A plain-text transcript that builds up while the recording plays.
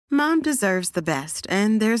Mom deserves the best,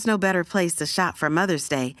 and there's no better place to shop for Mother's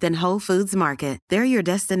Day than Whole Foods Market. They're your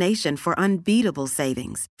destination for unbeatable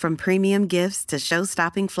savings, from premium gifts to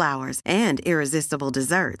show-stopping flowers and irresistible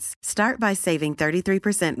desserts. Start by saving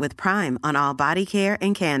 33% with Prime on all body care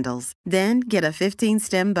and candles. Then get a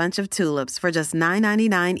 15-stem bunch of tulips for just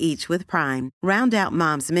 $9.99 each with Prime. Round out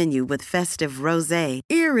Mom's menu with festive rosé,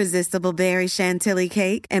 irresistible berry chantilly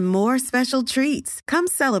cake, and more special treats. Come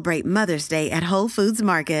celebrate Mother's Day at Whole Foods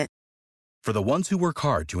Market. For the ones who work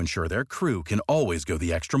hard to ensure their crew can always go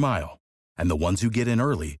the extra mile, and the ones who get in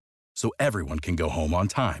early so everyone can go home on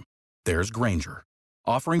time, there's Grainger,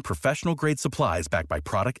 offering professional-grade supplies backed by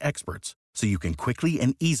product experts so you can quickly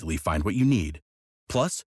and easily find what you need.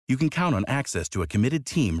 Plus, you can count on access to a committed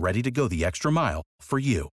team ready to go the extra mile for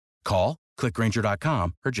you. Call, click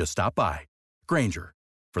Grainger.com, or just stop by. Grainger,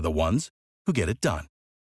 for the ones who get it done.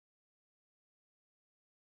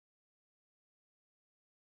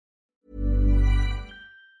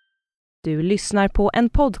 Du lyssnar på en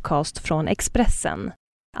podcast från Expressen.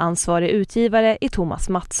 Ansvarig utgivare är Thomas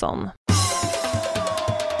Mattsson.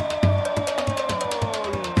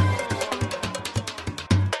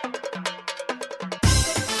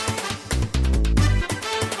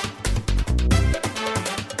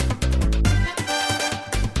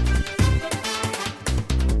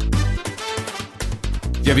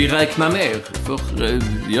 Ja, vi räknar ner, för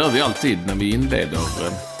gör vi alltid när vi inleder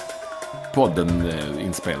podden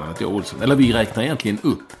inspelandet i Olsson. Eller vi räknar egentligen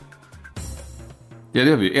upp. Ja, det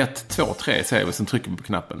gör vi. 1, 2, 3 säger vi, sen trycker vi på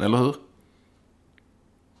knappen, eller hur?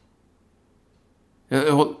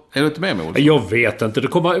 Är du inte med mig, Olsson? Jag vet inte. Det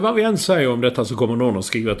kommer, vad vi än säger om detta så kommer någon att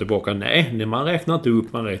skriva tillbaka. Nej, man räknar inte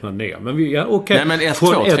upp, man räknar ner. Men vi, ja, okej. Nej, men 1,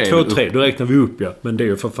 från 2, 3, 1, 2, 3, då räknar vi upp, ja. Men det är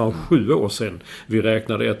ju för fan 7 år sedan vi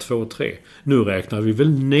räknade 1, 2, 3. Nu räknar vi väl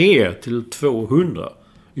ner till 200.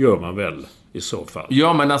 Gör man väl i så fall.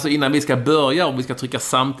 Ja, men alltså innan vi ska börja och vi ska trycka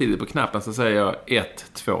samtidigt på knappen så säger jag 1,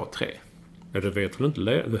 2, 3. Ja, det vet väl inte.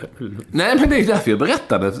 Nej, men det är därför jag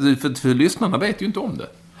berättade. För lyssnarna vet ju inte om det.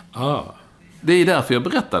 Det är därför jag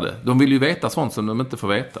berättade. De vill ju veta sånt som de inte får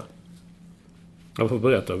veta. Jag får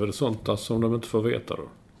berätta väl sånt som de inte får veta då.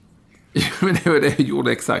 Men det var det jag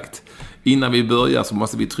gjorde exakt. Innan vi börjar så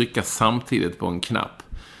måste vi trycka samtidigt på en knapp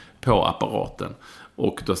på apparaten.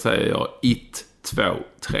 Och då säger jag 1, 2,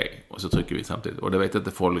 3. Och så trycker vi samtidigt. Och det vet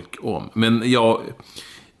inte folk om. Men jag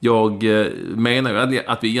menar ju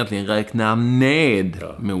att vi egentligen räknar ned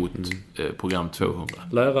mot program 200.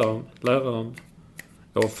 Läraren.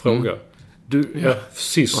 Jag frågar.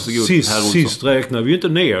 Sist räknar vi ju inte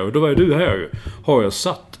ner. Och då var du här ju. Har jag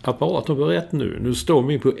satt apparaten på rätt nu? Nu står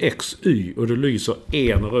min på XY och det lyser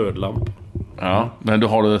en röd lampa. Ja, men då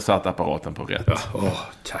har du satt apparaten på rätt. Ja,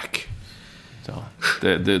 tack. Ja,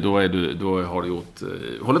 då har du gjort...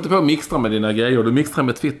 Håll inte på att mixtra med dina grejer. Du mixtrar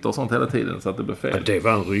med Twitter och sånt hela tiden så att det blir fel. Men det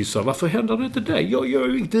var en rysare. Varför händer det inte dig? Jag gör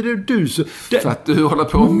ju inte det du så... För att du håller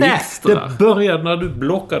på att mixtra. Nej, det började när du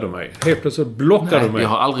blockade mig. Helt plötsligt blockade du mig. Jag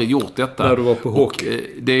har aldaldrig gjort detta. När du var på hockey. Och,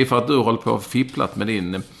 det är för att du håller på att fipplat med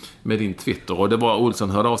din Twitter. Och det var Olsson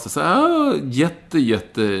hörde av sig så här, jätte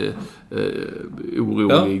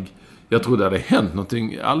orolig. Ja. Jag trodde det hade hänt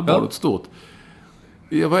någonting allvarligt stort.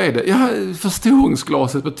 Ja, vad är det? Ja,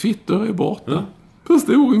 förstoringsglaset på Twitter är borta. Ja.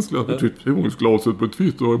 Förstoringsglaset på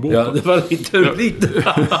Twitter är borta. Ja, det var lite.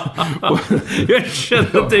 Jag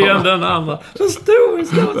känner inte igen den andra.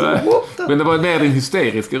 Förstoringsglaset är borta. Men det var mer din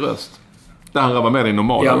hysteriska röst. Det andra var mer din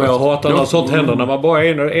normala röst. Ja, men jag hatar när sånt händer. När man bara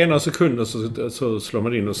ena sekunder så slår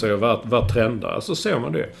man in och säger vad trendar. Så ser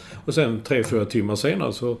man det. Och sen 3-4 timmar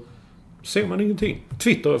senare så ser man ingenting.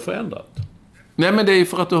 Twitter är förändrat. Nej, men det är ju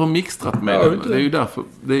för att du har mixtrat med det. Det är ju därför.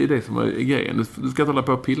 Det är ju det som är grejen. Du ska inte hålla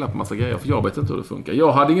på och pilla på massa grejer. För jag vet inte hur det funkar.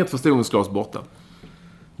 Jag hade inget förstoringsglas borta.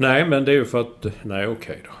 Nej, men det är ju för att... Nej,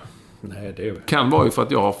 okej då. Nej, det är... Kan vara ju för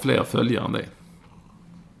att jag har fler följare än det.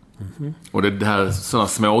 Mm-hmm. Och det här sådana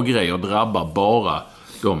små grejer drabbar bara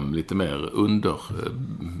de lite mer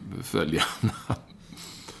underföljarna.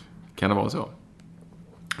 Kan det vara så?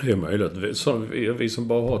 Det är möjligt. Vi som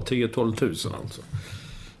bara har 10-12 000 alltså.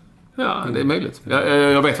 Ja, det är möjligt.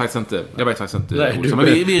 Jag vet faktiskt inte. Nej, men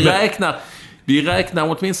vi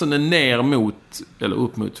räknar åtminstone ner mot eller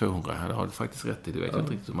upp mot 200. Det har du faktiskt rätt i. Det vet jag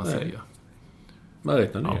inte riktigt hur man säger. Man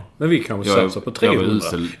räknar ner. Ja. Men vi kan väl satsa på 300.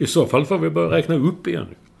 I så fall får vi börja räkna upp igen.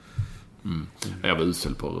 Jag var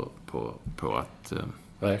usel på att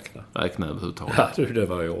räkna överhuvudtaget. Ja, det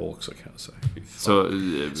var jag också, kan jag säga.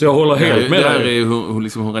 Så jag håller helt med dig. Det här är ju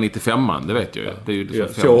liksom 195man, det vet jag ju. Det är ju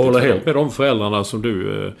så jag håller helt med de föräldrarna som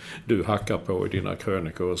du hackar på i dina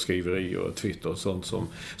krönikor och skriverier och Twitter och sånt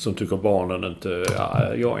som tycker barnen inte...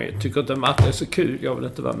 Ja, jag tycker inte matte är så kul, jag vill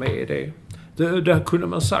inte vara med i det. Det kunde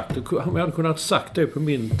man sagt. Man hade kunnat sagt det på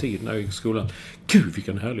min tid när jag gick i skolan. Gud,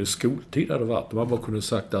 vilken härlig skoltid det hade varit. Man bara kunde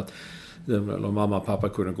sagt att eller mamma och pappa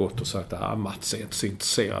kunde gått och sagt att Mats är inte så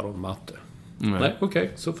intresserad av matte. Nej,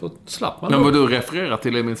 okej. Så slapp man. Men vad du refererar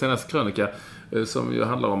till i min senaste krönika som ju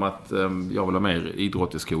handlar om att jag vill ha mer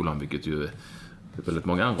idrott i skolan, vilket ju väldigt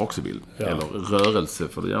många andra också vill. Ja. Eller rörelse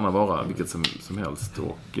får det gärna vara, vilket som helst.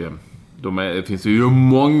 Och det finns ju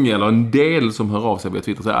många, eller en del som hör av sig via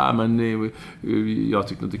Twitter och säger men jag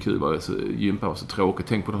tyckte inte kul var så gympa var så tråkigt.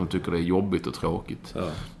 Tänk på de som tycker det är jobbigt och tråkigt. Ja.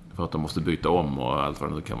 För att de måste byta om och allt vad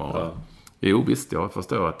det nu kan vara. Ja. Jo, visst, jag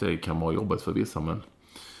förstår att det kan vara jobbigt för vissa, men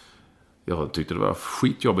jag tyckte det var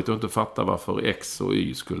skitjobbigt att inte fatta varför X och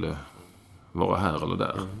Y skulle vara här eller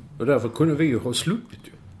där. Och därför kunde vi ju ha sluppit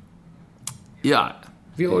ju. Ja.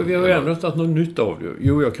 Vi har ju ändå inte haft någon nytta av det.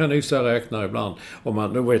 Jo, jag kan ju så räkna ibland. Om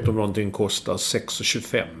man vet om någonting kostar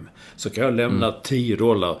 6,25 så kan jag lämna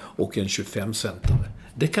 $10 och en 25-centare.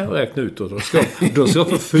 Det kan jag räkna ut och då ska jag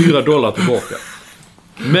få $4 tillbaka.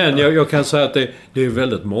 Men jag kan säga att det är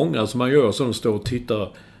väldigt många som man gör som står och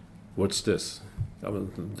tittar. What's this?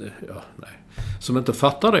 Nej. Som inte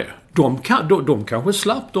fattar det. De kanske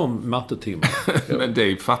slapp de mattetimmar. Men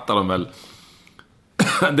det fattar de väl.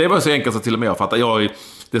 Det var så enkelt att till och med jag fattar. Jag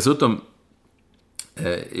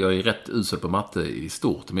är rätt usel på matte i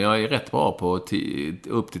stort. Men jag är rätt bra på upp till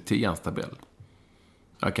 10ans tabell.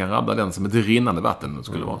 Jag kan rabbla den som ett rinnande vatten om det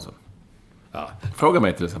skulle vara så. Ja. Fråga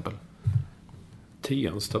mig till exempel.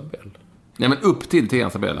 10ans tabell? Nej, men upp till 10ans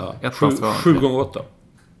tabell. Ja. 7 gånger 8.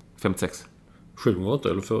 56. 7 gånger 8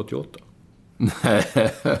 eller 48? Nej. Nej,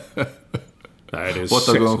 det är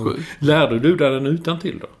 8 gånger 7. Lärde du den utan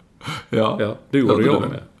till då? Ja. Det gjorde jag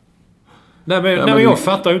med. Nej, men jag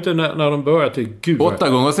fattar ju inte när de börjar till gud. 8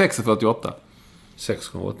 gånger 6 är 48. 6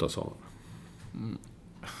 gånger 8 sa man.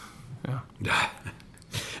 Ja.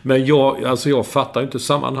 Men jag fattar inte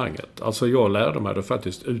sammanhanget. Alltså jag lärde mig det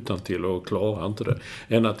faktiskt utan till och klarade inte det.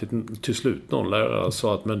 Än att till slut någon lärare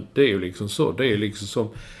sa att men det är ju liksom så. Det är liksom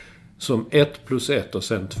som 1 plus 1 och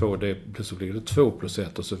sen 2. Så blir det 2 plus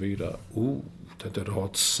 1 och så vidare. Det har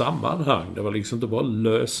ett sammanhang. Det var liksom inte bara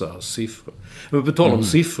lösa siffror. Men på tal om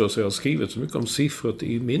siffror så har jag skrivit så mycket om siffror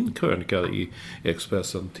i min krönika i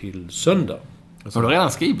Expressen till söndag. Har du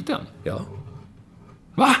redan skrivit den? Ja.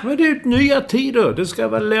 Va? Men det är ju nya tider. Det ska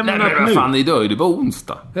väl lämna nu. Nej, fan, idag är det bara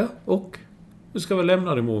onsdag. Ja, och det ska väl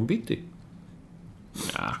lämna det imorgon bitti.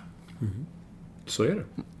 Ja. Så är det.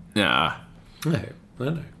 Ja. Nej.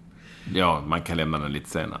 Ja, man kan lämna den lite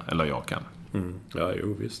senare. Eller jag kan. Ja,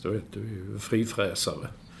 jo visst. Du är ju frifräsare.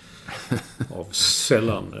 Av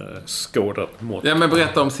sällan skådat mått. Ja, men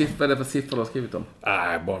berätta om siffror. Vad är det för siffror du har skrivit om?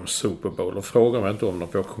 Nej, bara om Super Bowl. Och frågar mig inte om dem,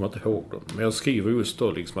 för jag kommer inte ihåg dem. Men jag skriver just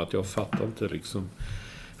då liksom att jag fattar inte liksom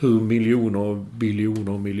hur miljoner,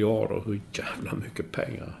 biljoner, miljarder, hur jävla mycket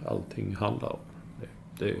pengar allting handlar om.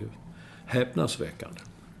 Det är häpnadsväckande.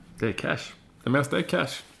 Det är cash. Det mesta är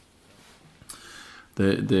cash.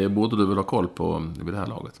 Det borde du väl ha koll på vid det här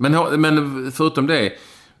laget. Men förutom det,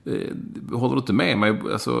 håller du inte med mig?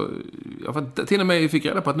 Alltså, jag till och med fick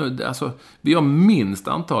reda på att nu, alltså, vi har minst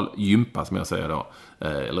antal gympa, som jag säger då,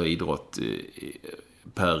 eller idrott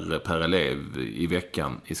per elev i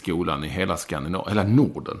veckan i skolan i hela Skandinavien, hela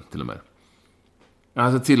Norden till och med.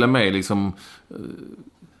 Alltså till och med liksom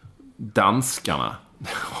danskarna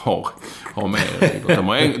har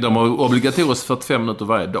mer. De har obligatoriskt 45 minuter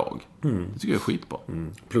varje dag. Det tycker jag är skitbra.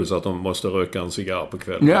 Plus att de måste röka en cigarr på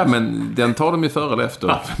kvällen. Ja, men den tar de ju före eller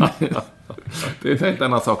efter. Det är en helt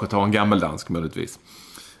annan sak att ta en gammeldansk möjligtvis.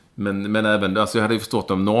 Men även, alltså jag hade ju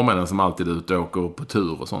förstått om norrmännen som alltid ute och åker på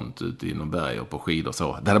tur och sånt ute inom berg och på skidor och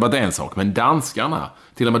så. Det hade varit en sak. Men danskarna,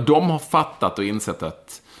 till och med de har fattat och insett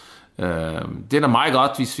att det är meget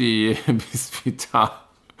godt,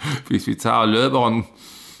 hvis vi tar løberen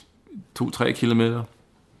 2-3 kilometer.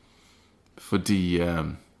 Fordi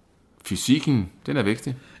fysiken, den är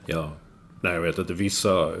viktig. Ja. Nej, jag vet att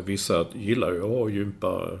vissa gillar ju att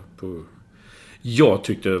gympa på. Jag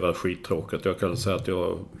tyckte det var skittråkigt. Jag kan säga att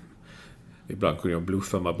ibland kunde jag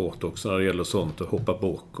bluffa mig bort också när det gäller sånt. Och hoppa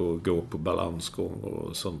bock och gå på balansgång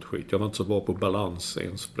och sånt skit. Jag var inte så bra på balans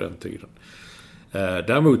ens på den tiden.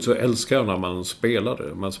 Däremot så älskar jag när man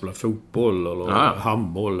spelade. Man spelar fotboll eller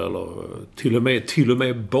handboll eller till och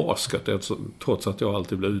med basket. Trots att jag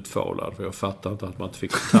alltid blev utfallad. För jag fattar inte att man inte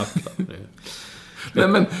fick tackla. Nej,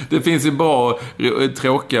 men det finns ju bara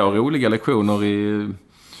tråkiga och roliga lektioner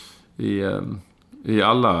i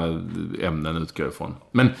alla ämnen utgår ifrån.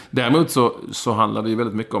 Men däremot så handlar det ju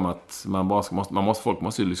väldigt mycket om att folk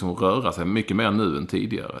måste ju liksom röra sig mycket mer nu än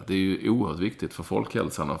tidigare. Det är ju oerhört viktigt för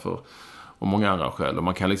folkhälsan och många andra skäl. Och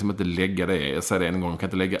man kan liksom inte lägga det, jag säger det en gång, man kan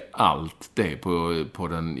inte lägga allt det på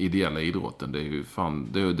den ideella idrotten. Det är ju fan,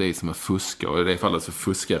 det är det som är fuska, och i det fallet så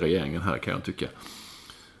fuskar regeringen här, kan jag tycka.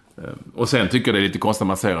 Och sen tycker jag det är lite konstigt att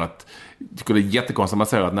man säger att, tycker det är jättekonstigt att man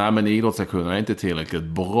säger att nej, men idrottssektionerna är inte tillräckligt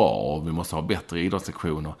bra och vi måste ha bättre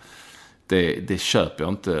idrottssektioner. Det köper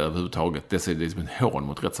jag inte överhuvudtaget. Det är liksom en hån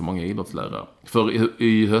mot rätt så många idrottslärare. För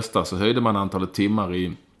i höstas så höjde man antalet timmar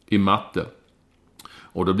i matte.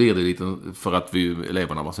 Och då blir det lite, för att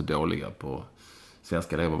eleverna var så dåliga på,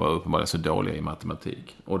 svenska elever var uppenbarligen så dåliga i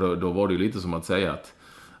matematik. Och då var det ju lite som att säga att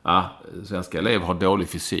svenska elever har dålig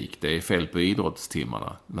fysik, det är fel på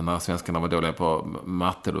idrottstimmarna. Men när svenskarna var dåliga på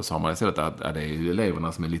matte, då sa man istället att det är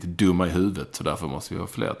eleverna som är lite dumma i huvudet, så därför måste vi ha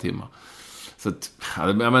fler timmar. Så att,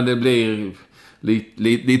 men det blir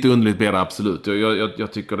lite underligt, blir det absolut.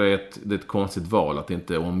 Jag tycker det är ett konstigt val att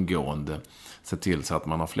inte omgående se till så att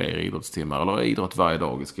man har fler idrottstimmar eller idrott varje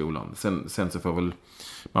dag i skolan. Sen så får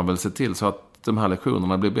man väl se till så att de här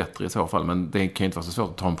lektionerna blir bättre i så fall, men det kan inte vara så svårt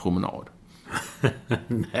att ta en promenad.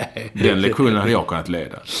 Nej. Den lektionen hade jag kunnat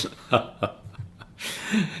leda.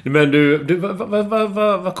 Men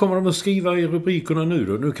vad kommer de att skriva i rubrikerna nu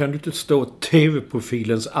då? Nu kan du inte stå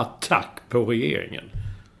TV-profilens attack på regeringen.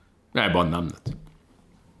 Nej, bara namnet.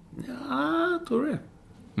 Ja, tror du det?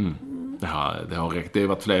 Det har räckt. Det har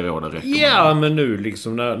varit flera år, det räcker. Ja, men nu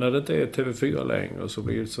liksom när det inte är TV4 längre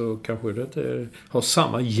så kanske det inte har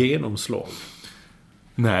samma genomslag.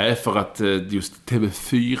 Nej, för att just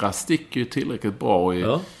TV4 sticker ju tillräckligt bra i...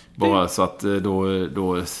 Ja. Bara så att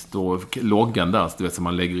då står loggan där, du vet, som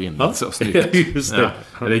man lägger in så snyggt. Just det.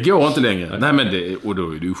 Ja. Det går inte längre. Nej, men och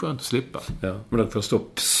då är det ju skönt att slippa. Ja, men att få stå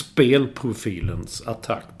spelprofilens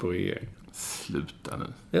attack på regeringen. Sluta nu.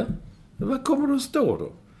 Ja. Men vad kommer det att stå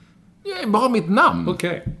då? Ja, bara mitt namn.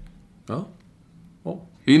 Okej. Ja.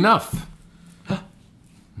 Enough.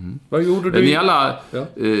 Vad gjorde du? Ni alla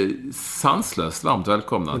sanslöst varmt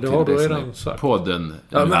välkomna till det som är podden.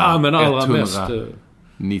 Ja, men allra mest...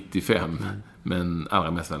 95. Men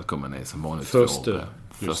allra mest välkommen är som vanligt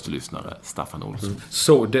första lyssnare, Staffan Olsson.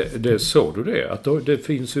 Så det såg du det? Att det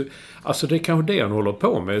finns ju... Alltså det är kanske det han håller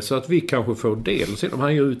på med, så att vi kanske får del. Sen om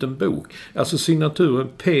han gör ut en bok. Alltså signaturen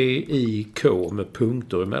P-I-K med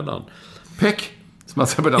punkter emellan. Peck! Som man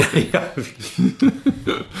säger på den.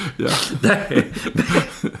 Ja. Nej.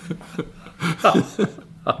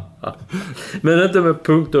 Men inte med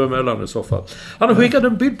punkter emellan i så fall. Han har skickat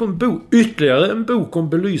en bild på en bok. Ytterligare en bok om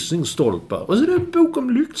belysningsstolpar. Och så är det en bok om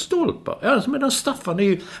lyktstolpar. Ja, medan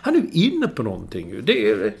Staffan han är inne på någonting.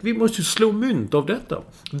 Vi måste ju slå mynt av detta.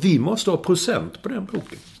 Vi måste ha procent på den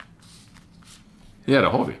boken. Ja, det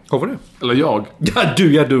har vi. Har vi det? Eller jag. Ja,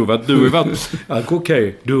 du har varit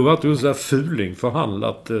okej. Du har varit hos en fuling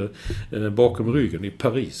förhandlat bakom ryggen i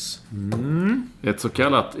Paris. Ett så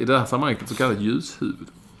kallat, i det här sammanhanget, ett så kallat ljushuvud.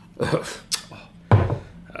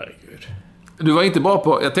 Herregud. Du var inte bra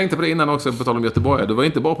på, jag tänkte på det innan också på tal om Göteborg. Du var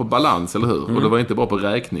inte bra på balans, eller hur? Och du var inte bra på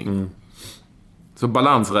räkning. Så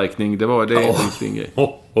balansräkning, det är inte din grej.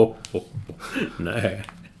 Nej.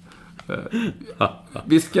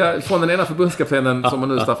 Vi ska från den ena förbundskaptenen som man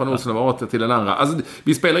nu Staffan Olsson har varit till den andra. Alltså,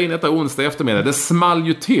 vi spelar in detta onsdag eftermiddag. Det small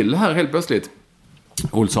ju till här helt plötsligt,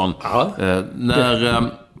 Olsson.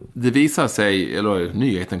 När det visade sig, eller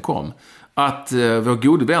nyheten kom, att vår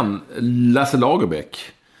gode vän Lasse Lagerbäck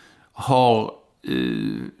har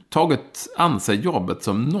tagit an sig jobbet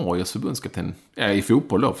som Norges förbundskapten i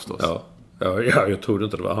fotboll då förstås. Ja, jag trodde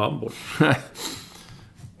inte det var handboll.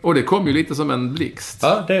 Och det kom ju lite som en blixt.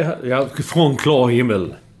 Ja, från klar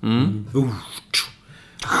himmel.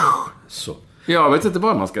 Så. Jag vet inte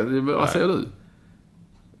vad man ska... Vad säger du?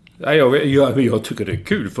 Ja, jag tycker det är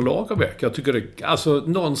kul för Lagerbäck. Jag tycker det... Alltså,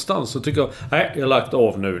 någonstans så tycker jag... Nej, jag har lagt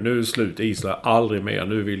av nu. Nu är det slut. Island, aldrig mer.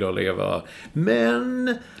 Nu vill jag leva.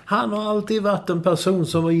 Men han har alltid varit en person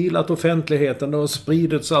som har gillat offentligheten. Och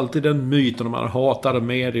spridits alltid den myten om man hatade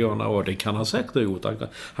medierna. Och det kan han säkert ha gjort.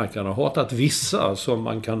 Han kan ha hatat vissa som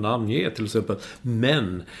man kan namnge till exempel.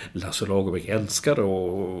 Men Lasse Lagerbäck älskade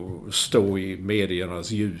att stå i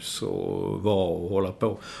mediernas ljus och vara och hålla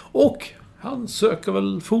på. Och... han söker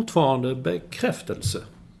väl fortfarande bekräftelse.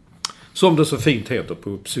 Som det så fint heter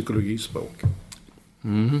på psykologispråk.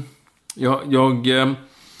 Jag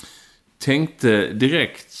tänkte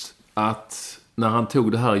direkt att när han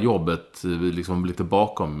tog det här jobbet liksom lite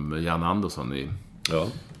bakom Jan Andersson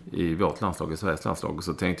i vårt landslag, i Sveriges landslag,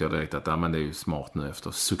 så tänkte jag direkt att men det är ju smart nu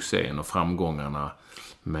efter succén och framgångarna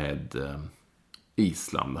med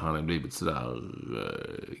Island. Han har blivit sådär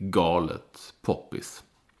galet poppis.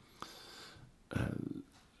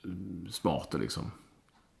 Smart och liksom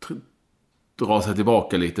dra sig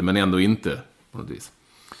tillbaka lite men ändå inte på något vis.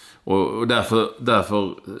 Och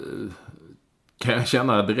därför kan jag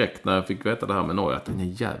känna direkt när jag fick veta det här med Norge att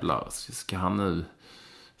den jävlar, ska han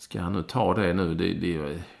nu ta det nu? Det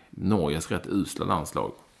är Norges rätt usla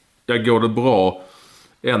landslag. Går det bra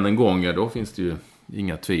en gång, då finns det ju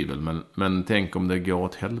inga tvivel. Men tänk om det går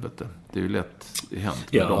åt helvete. Det är ju lätt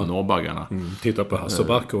hänt med de norrbaggarna. Titta på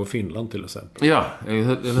Hasselbacka och Finland till exempel. Ja,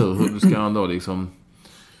 eller hur ska han då liksom...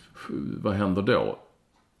 Vad händer då?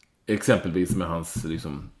 Exempelvis med hans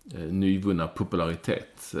liksom, nyvunna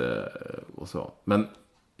popularitet och så. Men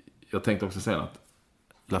jag tänkte också säga att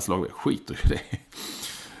Lasse Lagerbäck skiter i det.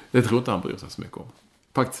 Det tror inte han bryr sig så mycket om.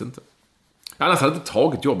 Faktiskt inte. Annars hade inte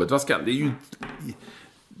tagit jobbet. Vad ska han? Det är ju...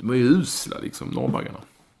 De är ju usla liksom, norrbaggarna.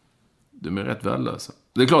 De är rätt värdelösa.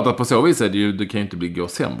 Det är klart att på så vis är det kan ju inte gå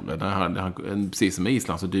sämre. Precis som i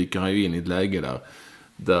Island så dyker han ju in i ett läge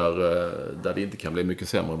där det inte kan bli mycket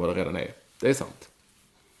sämre än vad det redan är. Det är sant.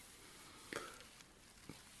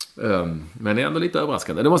 Men det är ändå lite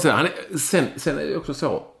överraskande. Det måste jag säga. Sen är det också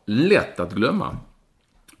så lätt att glömma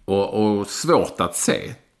och svårt att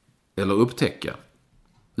se eller upptäcka.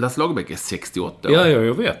 Lasse Lagerbäck är 68 år. Ja,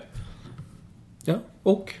 jag vet. Ja,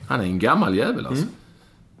 och? Han är en gammal jävel alltså.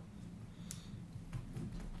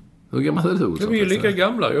 Hur gammal är du? Vi är lika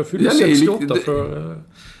gamla. Jag fyllde 68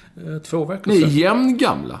 för 2 veckor sedan. Ni är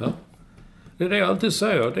jämngamla. Ja. Det är det jag alltid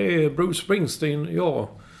säger. Det är Bruce Springsteen,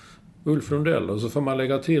 Ulf Lundell. Och så får man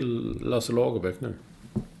lägga till Lasse Lagerbäck nu.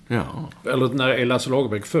 Ja. Eller när är Lasse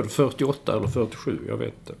Lagerbäck född? 48 eller 47? Jag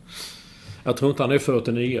vet inte. Jag tror inte han är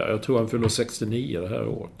 49. Jag tror han fyller 69 det här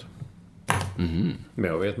året. Mm. Men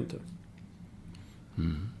jag vet inte.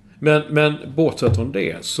 Mm. Men bortsett från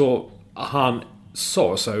det så han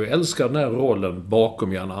sa sig ju älska den här rollen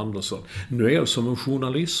bakom Jan Andersson. Nu är jag som en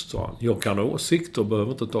journalist, sa han. Jag kan ha åsikter och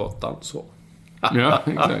behöver inte ta ett ansvar. Ja,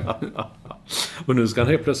 exakt. Och nu ska han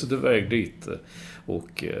helt plötsligt iväg dit.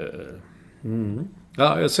 Och...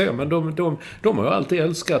 Ja, jag ser, men de har ju alltid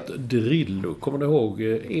älskat Drillo. Kommer du ihåg,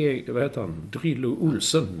 vad heter han? Drillo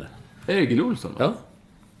Olsen. Egil Olsson? Ja.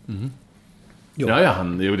 Mm. Ja,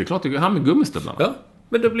 det är klart. Han med gummistövlarna. Ja,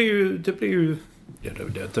 men det blir ju ja,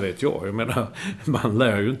 det vet jag. Jag menar, man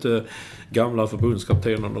lär ju inte gamla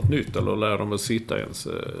förbundskaptener något nytt eller lär dem att sitta ens.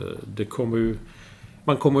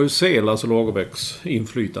 Man kommer ju se Lasse Lagerbäcks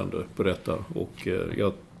inflytande på detta och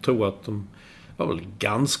jag tror att de var väl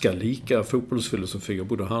ganska lika fotbollsfilosofier,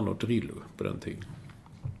 både han och Drillo på den tiden.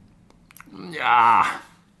 Ja.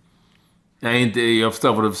 Jag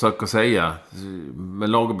förstår vad du försöker säga.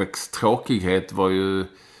 Men Lagerbäcks tråkighet var ju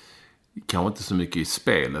kanske inte så mycket i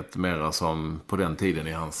spelet, mera som på den tiden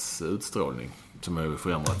i hans utstrålning, som har ju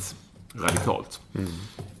förändrats radikalt.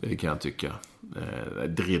 Det kan jag tycka.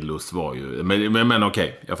 Drillos var ju... Men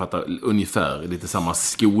okej, jag fattar ungefär lite samma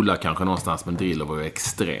skola kanske någonstans, men Drillo var ju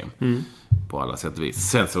extrem på alla sätt och vis.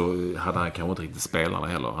 Sen så hade han kanske inte riktigt spelarna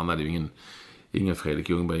heller. Han hade ju ingen Fredrik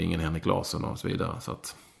Ljungberg, ingen Henrik Larsson och så vidare. Så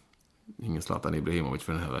att ingen Zlatan Ibrahimovic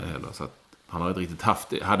för den heller. Så att han hade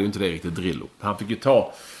ju inte det riktigt Drillo. Han fick ju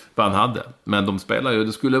ta vad han hade. Men de spelar ju,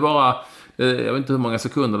 det skulle vara... Jag vet inte hur många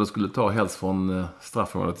sekunder det skulle ta helst från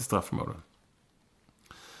straffområdet till straffområdet.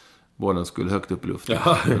 Bollen skulle högt upp i luften.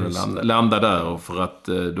 Ja, landa där, och för att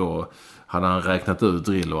då hade han räknat ut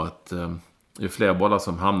Drillo att ju fler bollar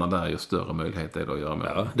som hamnar där, ju större möjlighet är det att göra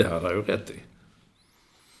med. Ja, det hade jag ju rätt i.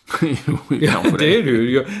 Ja, det är det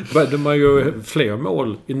ju. Man gör fler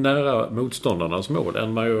mål i nära motståndarnas mål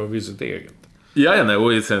än man gör vid sitt eget. Ja,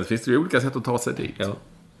 och sen finns det ju olika sätt att ta sig dit. Ja.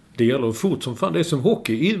 Det gäller fort som fan. Det är som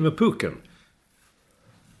hockey, in med pucken.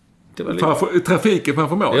 Trafiken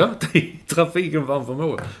framför mål. Ja, trafiken framför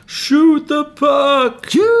mål. Shoot the puck!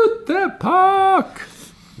 Shoot the puck!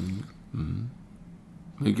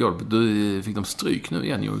 Du fick de stryk nu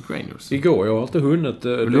igen, New York Rangers. Igår, jag har inte hunnit...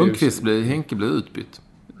 Lundqvist Henke blev utbytt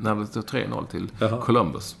när det stod 3-0 till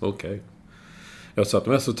Columbus. Okej. Jag satt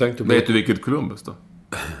mest och tänkte på... Vet du vilket Columbus då?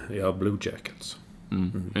 Ja, Blue Jackets.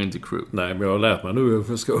 Inte Crew. Nej, men jag har lärt mig nu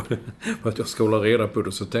för att jag ska hålla reda på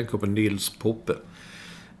det, så tänker jag på Nils Poppe.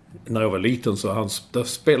 När jag var liten så där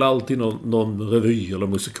spelade alltid någon revy eller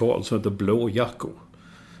musikal som heter Blå Jackor.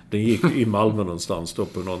 Den gick i Malmö någonstans då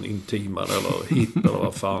på någon Intiman eller Hip eller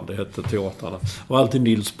vad fan det hette, teatrarna. Och alltid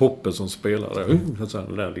Nils Poppe som spelade. Så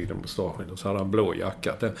den där lilla mustaschen. Och så hade han blå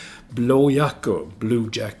jacka. Blå jackor, Blue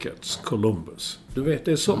Jackets, Columbus. Du vet,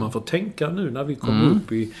 det är så man får tänka nu när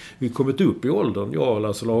vi kommit upp i åldern. Jag,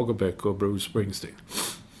 Lasse Lagerbäck och Bruce Springsteen.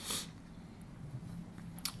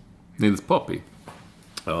 Nils Poppy.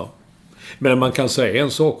 Ja. Men man kan säga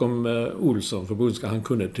en sak om Olsson förbundska. Han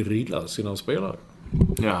kunde drilla sina spelare.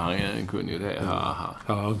 Ja, han kunde ju det. Ja,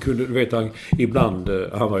 han kunde, du vet, ibland,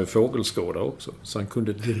 han var ju fågelskådare också. Så han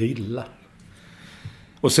kunde drilla.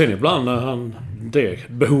 Och sen ibland när det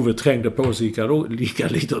behovet trängde på sig gick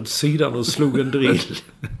han lite åt sidan och slog en drill.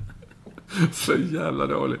 Så jävla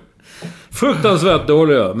dålig. Fruktansvärt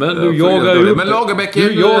dåliga. Men du jagar ju upp... Men Lagerbäck är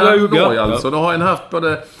ju Norge alltså. Då har han haft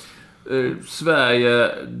både Sverige,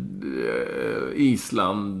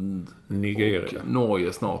 Island, Nigeria,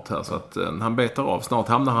 Norge snart här. Så att han betar av. Snart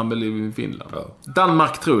hamnar han väl i Finland. Ja.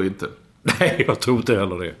 Danmark tror jag inte. Nej, jag tror inte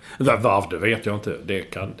heller det. Varv, det vet jag inte.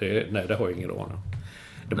 Nej, det har jag ingen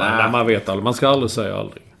aning. Man vet aldrig. Man ska aldrig säga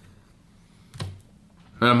aldrig.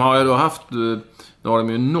 Men de har ju då haft... Då har de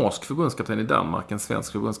ju en norsk förbundskapten i Danmark, en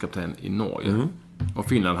svensk förbundskapten i Norge. Mm. Och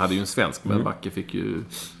Finland hade ju en svensk, men Backe fick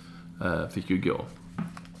ju gå.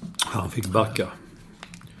 Han fick backa.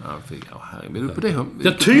 Men på det,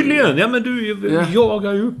 ja, tydligen. Ja, men du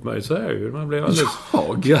jagar ju upp mig så här ju. Man blir alldeles...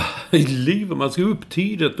 Ja, i livet. Man ska upp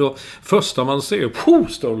tidigt och första man ser...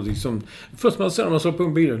 står det liksom... Första man ser när man står på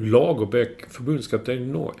en bil, Lagerbäck, förbundskapten i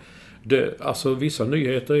Norge. Alltså vissa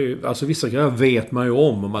nyheter alltså vissa grejer vet man ju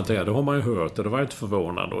om man tänker, det har man ju hört och det var inte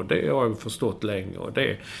förvånande och det har jag förstått länge och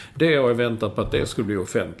det har jag väntat på att det skulle bli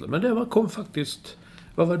offentligt. Men det kom faktiskt,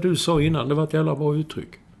 vad var du sa innan, det var ett jävla bra uttryck.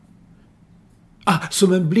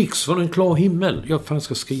 Som en blixt från en klar himmel. Jag fan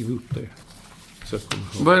ska skriva upp det.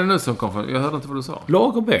 Vad är det nu som kom från? Jag hörde inte vad du sa.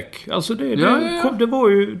 Lagerbäck. Alltså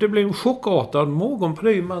det blev en chockartad morgon på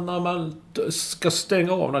det när man ska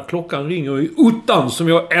stänga av när klockan ringer i ottan som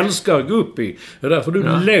jag älskar att gå upp i. Det är därför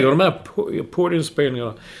du lägger de här på din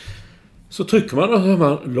spelningarna. Så trycker man och så hör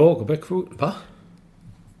man Lagerbäck. Va?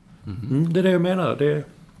 Det är det jag menar.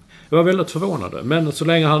 Jag var väldigt förvånad. Men så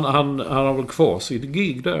länge han har väl kvar sitt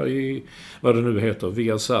gig där i vad det nu heter,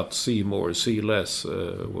 Viasat, Seymour, CLS,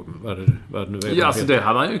 vad det nu är. Ja, alltså det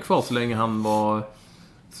hade han ju kvar så länge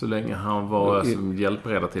han var som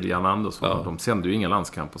hjälpreda till Jan Andersson. Ja. De sände ju inga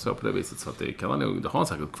landskamper så på det viset, så att det har han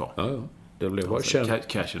säkert kvar. Ja. Det blev bara känt.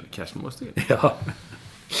 Cashen måste in. Ja.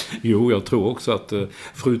 Jo, jag tror också att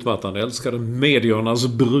förutom att han älskade mediernas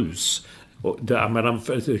brus. Och där medan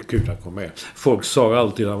gud, han kom med. Folk sa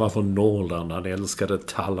alltid att han var från Norrland. Han älskade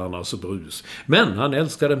tallarnas brus. Men han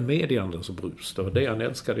älskade mediernas brus. Det var det han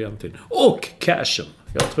älskade egentligen. Och cashen.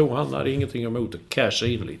 Jag tror han hade ingenting emot att casha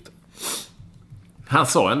in lite. Han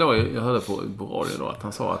sa ändå, jag hörde på radio då, att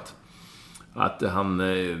han sa att han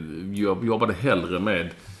jobbade hellre med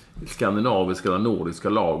skandinaviska eller nordiska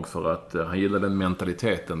lag för att han gillade den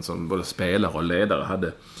mentaliteten som både spelare och ledare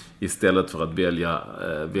hade. Istället för att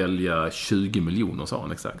välja 20 miljoner, sa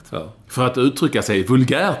han exakt. Ja. För att uttrycka sig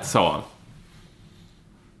vulgärt, sa han.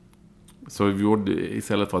 Så vi gjorde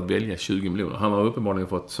istället för att välja 20 miljoner. Han har uppenbarligen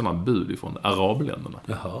fått sådana bud från arabländerna.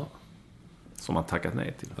 Jaha. Som han tackat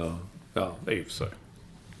nej till. Ja, i och för sig.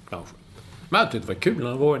 Kanske. Men jag tyckte det var kul när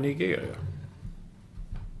han var i Nigeria.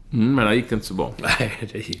 Men det gick inte så bra. Nej,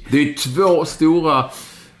 det är 2 stora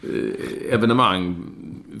evenemang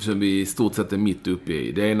som vi i stort sett är mitt uppe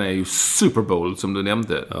i. Det ena är ju Super Bowl, som du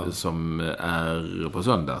nämnde, som är på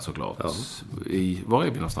söndag såklart. Ja. Var är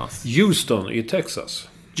vi någonstans? Houston i Texas.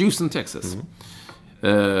 Houston, Texas.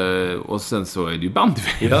 Och sen så är det ju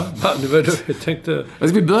bandy-VM. Ja, jag tänkte...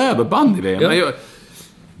 Alltså, vi börjar med bandy-VM. Ja.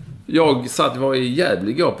 Jag var i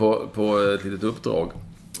Gävle igår på ett litet uppdrag.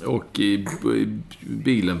 Och i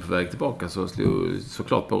bilen på väg tillbaka så slog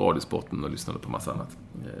såklart på Radiosporten och lyssnade på massa annat.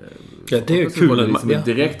 Ja, det är kul. Det var liksom ett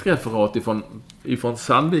direkt referat ifrån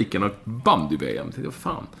Sandviken och bandy-VM. Vad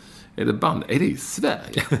fan, är det i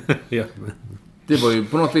Sverige? Ja. Det var ju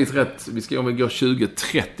på något vis rätt, om vi går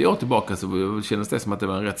 20-30 år tillbaka så kändes det som att det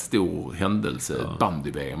var en rätt stor händelse,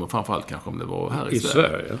 bandy-VM, och framförallt kanske om det var här i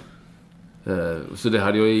Sverige. Så det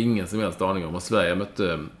hade jag ingen som helst aning om. Och Sverige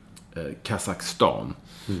mötte Kazakstan.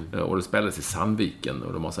 Och det spelades i Sandviken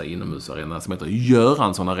och de har så här inomhusarena som heter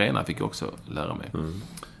Göransson Arena, fick jag också lära mig.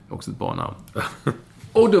 Också ett bra namn.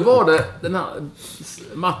 Och då var det den här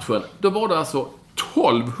matchen, då var det alltså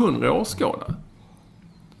 1200 åskådare.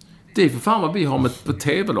 Det är för fan vad vi har med på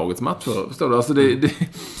tv-lagets matcher, förstår du? Alltså det är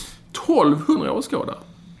 1200 åskådare.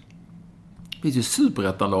 Det är ju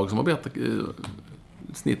superettanlag som har bättre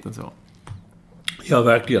snitten så. Ja,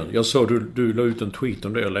 verkligen. Jag såg du la ut en tweet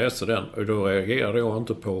om det, jag läste den och då reagerade jag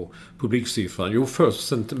inte på publiksiffran. Jo,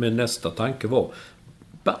 först med nästa tanke var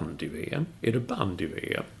bandy-VM. Är det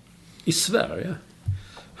bandy-VM i Sverige?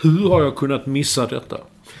 Hur har jag kunnat missa detta?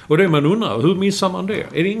 Och det man undrar, hur missar man det?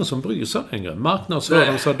 Är det ingen som bryr sig längre?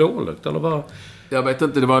 Marknadsvärden så dåligt, eller vad? Jag vet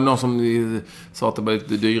inte, det var någon som sa att det var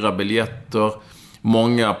lite dyra biljetter.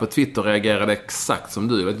 Många på Twitter reagerade exakt som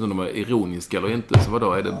du. Jag vet inte om de var ironiska eller inte. Så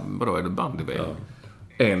vadå är det bandy-VM?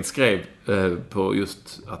 Ja. En skrev på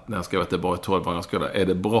just att när jag skrev att det bara är 12 gånger skådare. Är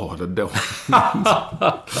det bra eller då?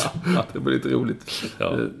 Det var lite roligt.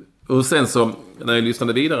 Ja. Och sen så, när jag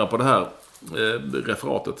lyssnade vidare på det här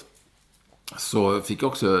referatet, så fick jag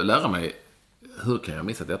också lära mig, hur kan jag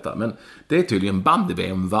missa detta? Men det är tydligen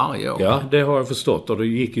bandy-VM varje år. Ja, det har jag förstått. Och det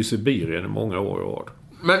gick i Sibirien i många år i år.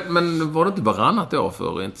 Men var det inte varannat år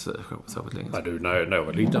för inte så länge? Ja, du, när jag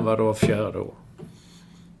var liten var det var 4:e år.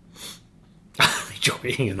 Jag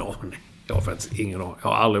har ingen aning. Jag har faktiskt ingen aning. Jag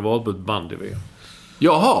har aldrig varit på ett bandy-VM.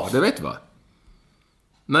 Jaha, det vet du va?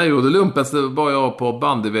 När jag gjorde lumpen så var jag på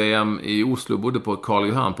bandy-VM i Oslo. Bodde på Karl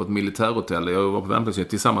Johan på ett militärhotell. Jag var på värnpliktsutbildning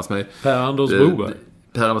tillsammans med Per-Anders Broberg.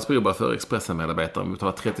 Per-Anders Broberg för Expressen-medarbetare. Vi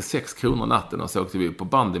betalade 36 kronor natten och så åkte vi på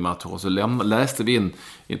bandymatcher. Och så läste vi in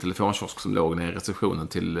i en telefonkiosk som låg nere i receptionen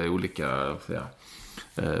till olika,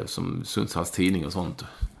 som Sundsvalls tidning och sånt.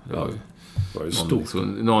 Det var ju stort.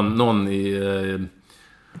 Någon i,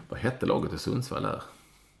 vad hette laget i Sundsvall där?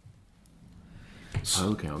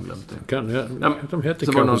 Ja, kan jag ha glömt det. De hette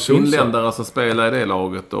så var det någon finländare som spelade i det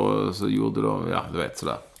laget och så gjorde de, du vet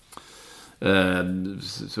sådär.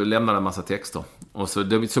 Så lämnade en massa texter. Och så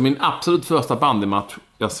min absolut första bandymatch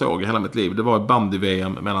jag såg i hela mitt liv, det var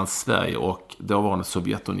bandy-VM mellan Sverige och dåvarande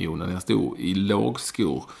Sovjetunionen. Jag stod i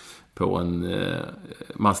lågskor på en...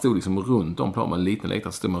 man stod liksom runt om planen, en liten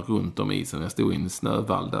läktare, stod man runt om isen. Jag stod i en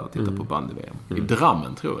snövall där och tittade på bandy-VM. I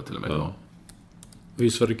Drammen tror jag till och med. Ja.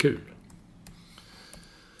 Visst var det kul?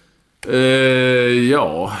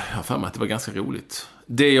 Jag har för mig att det var ganska roligt.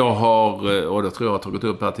 Det jag har, och det tror jag har tagit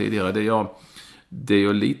upp här tidigare, det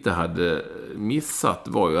jag lite hade missat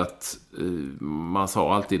var ju att man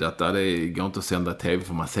sa alltid att det går inte att sända tv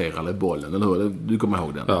för man ser aldrig bollen, eller hur? Du kommer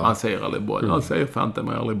ihåg den? Ja. Man ser aldrig bollen, man ser fan inte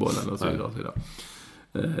aldrig bollen och så vidare. Och så vidare.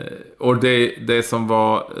 Och det som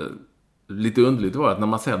var lite underligt var att när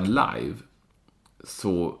man ser den live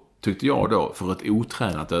så tyckte jag då, för ett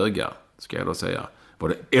otränat öga, ska jag då säga, var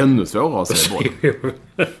det ännu svårare att se bollen.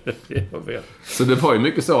 Jag vet. Så det var ju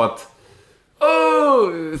mycket så att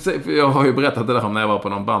jag har ju berättat det där om när jag var på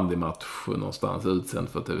någon bandymatch någonstans utsänd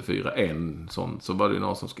för TV4. En sån, så var det ju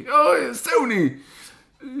någon som skrev: såg ni?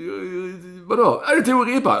 Vadå? Det tog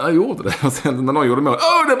ribban? Jag gjorde det. Och sen när någon gjorde mål: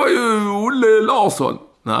 det var ju Olle Larsson.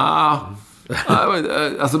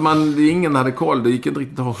 Alltså ingen hade koll. Det gick inte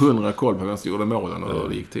riktigt att ha 100 koll på vem som gjorde målen och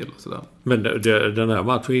det gick till och sådär. Men den här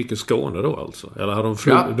matchen gick i Skåne då alltså? Eller hade de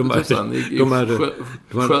Sjöallt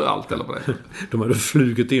eller vad det. De hade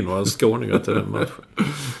flugit in och hade skåningar till den matchen.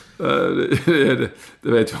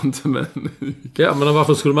 Det vet jag inte, men... Ja, men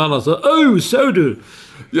varför skulle man annars säga: såg du?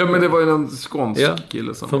 Ja, men det var ju någon skånsk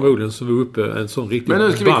kille som... Förmodligen så var uppe en sån riktig... Men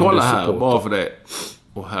nu ska vi kolla här, bara för det.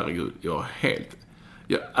 Herregud, jag är helt...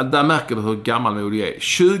 där märker du hur gammal Modig är.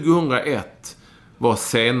 2001 var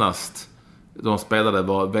senast de spelade,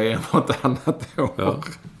 var VM ett annat år. Ja.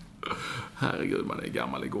 Herregud, man är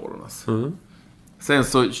gammal i gården alltså. Sen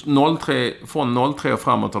så från 03 och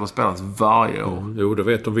framåt har det spelats varje år. Jo, det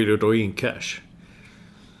vet de, vill ju dra in cash.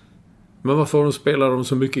 Men varför spelar de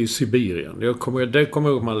så mycket i Sibirien? Det kommer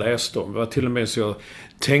jag ihåg man läste om. Det var till och med så jag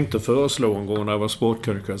tänkte föreslå en gång när jag var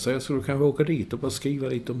sportkrönikör. Så jag skulle kanske åka dit och bara skriva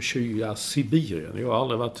lite om Sibirien. Jag har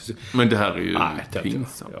aldrig varit i Sibirien. Men det här är ju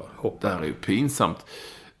pinsamt. Det här är ju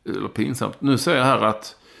pinsamt. Nu säger jag här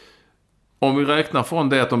att om vi räknar från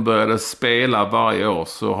det att de började spela varje år,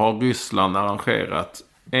 så har Ryssland arrangerat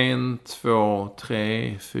 1, 2,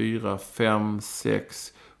 3, 4, 5,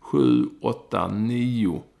 6, 7, 8,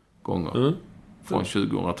 9 gånger från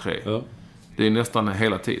 2003. Ja. Det är nästan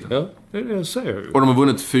hela tiden. Ja, det ser jag. Och de har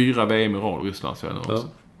vunnit 4 VM i rad, Ryssland, så också. Ja,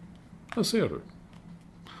 det ser du.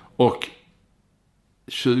 Och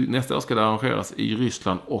nästa år ska det arrangeras i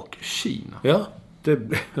Ryssland och Kina. Ja, det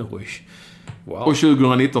wow. Och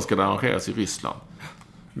 2019 ska det arrangeras i Ryssland.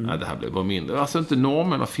 Nej, det här blev bara mindre. Alltså inte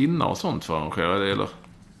norrmän och finnar och sånt för att arrangera det, eller?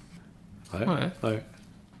 Nej.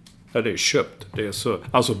 Ja, det är köpt. Det är så...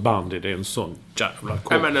 Alltså bandy, det är en sån jävla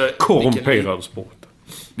korrumperad sport.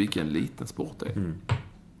 Vilken liten sport det är.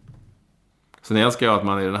 Sen älskar jag att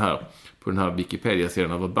man på den här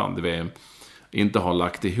Wikipedia-serien över bandy-VM inte har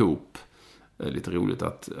lagt ihop. Lite roligt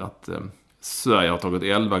att Sverige har tagit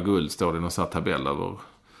 11 guld, står det i någon satt tabell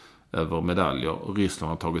över medaljer, och Ryssland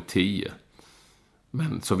har tagit 10.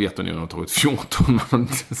 Men Sovjetunionen har tagit 14. Man har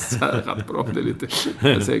inte särat på dem.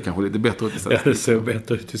 Det ser kanske lite bättre ut i statistiken. Ja, det ser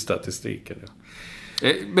bättre ut i statistiken, ja.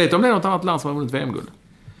 Vet du om det är något annat land som har vunnit VM-guld?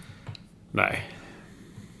 Nej.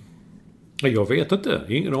 Jag vet inte.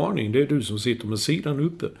 Ingen aning. Det är du som sitter med sidan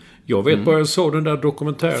uppe. Jag vet bara jag såg den där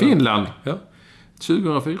dokumentären. Finland. Ja.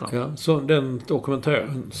 2004. Ja, så den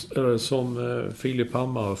dokumentären som Filip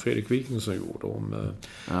Hammar och Fredrik Wikingsson gjorde om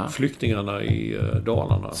flyktingarna i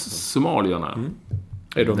Dalarna. Somalierna.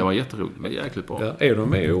 Det var jätteroligt. Men jäkligt bra. Ja, är de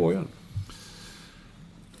med i år igen?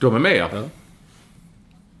 De är med, ja.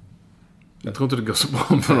 Jag tror inte det går så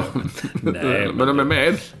bra för dem. Nej, men de är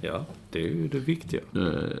med. Ja, det är ju det viktiga.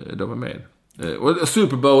 De är med. Och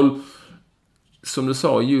Super Bowl, som du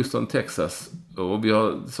sa, i Houston, Texas. Och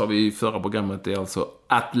sa vi i förra programmet, det är alltså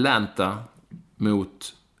Atlanta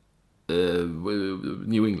mot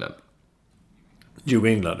New England. New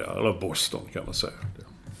England, ja. Eller Boston kan man säga.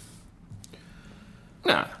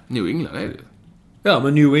 Nej, New England är det. Ja,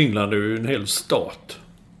 men New England är ju en hel stat.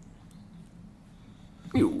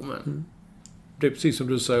 Jo, men... Det är precis som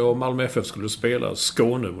du säger, om Malmö FF skulle spela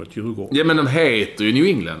Skåne mot Djurgården. Ja, men de heter ju New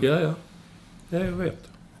England. Ja, jag vet.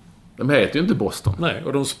 De heter ju inte Boston. Nej,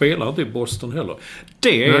 och de spelar inte i Boston heller.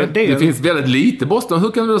 Det finns väldigt lite Boston.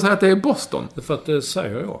 Hur kan du då säga att det är Boston? För att det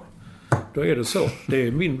säger jag. Då är det så. Det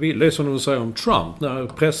är min bild. Det är som de säger om Trump. När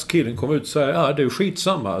presskillen kommer ut och säger det är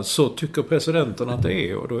skitsamma. Så tycker presidenten att det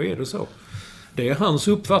är. Och då är det så. Det är hans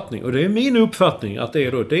uppfattning. Och det är min uppfattning att det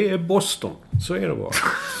är Boston. Så är det bara.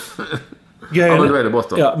 Ja, men då är det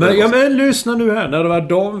Boston. Men lyssna nu här. När det var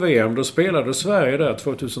dam-VM, då spelade Sverige där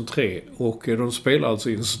 2003. Och de spelade alltså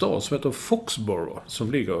i en stad som heter Foxborough.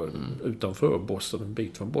 Som ligger utanför Boston, en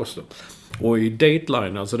bit från Boston. Och i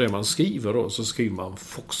Dateline, alltså det man skriver då, så skriver man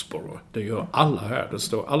Foxborough. Det gör alla här. Det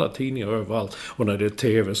står alla tidningar överallt. Och när det är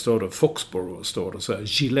TV står det Foxborough, står det så här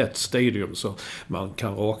Gillette Stadium, så man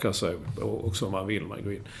kan raka sig också om man vill, man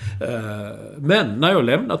går in. Men när jag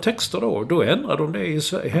lämnar texter då ändrar de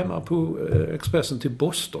det hemma på Expressen till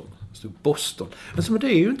Boston. Boston. Alltså, men det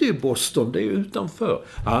är ju inte i Boston, det är utanför.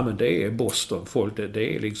 Ja, men det är Boston, folk,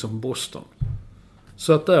 det är liksom Boston.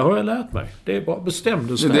 Så att där har jag lärt mig. Det är bara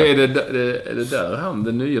bestämdes. Det är det där han,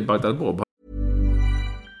 den nya Bagdad Bob.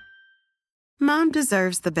 Mom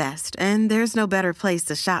deserves the best, and there's no better place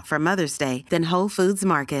to shop for Mother's Day than Whole Foods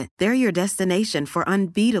Market. They're your destination for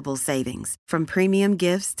unbeatable savings, from premium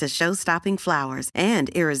gifts to show-stopping flowers and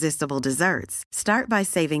irresistible desserts. Start by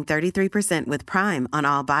saving 33% with Prime on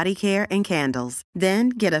all body care and candles. Then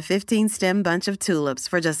get a 15-stem bunch of tulips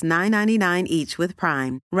for just $9.99 each with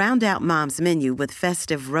Prime. Round out Mom's menu with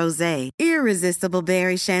festive rosé, irresistible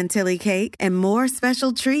berry chantilly cake, and more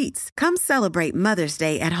special treats. Come celebrate Mother's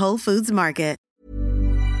Day at Whole Foods Market.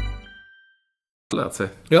 Lärt sig.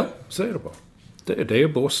 Ja, så är det bara. Det är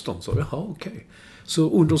Boston, så jaha, okej. Så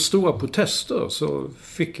under stora protester så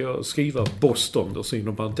fick jag skriva Boston då, så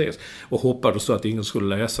inom parentes. Och hoppades så att ingen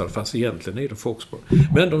skulle läsa det, fast egentligen är det Foxborough.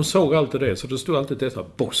 Men de såg alltid det, så det stod alltid detta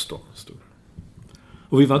Boston. Stod.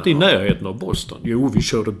 Och vi var inte i närheten av Boston. Jo, vi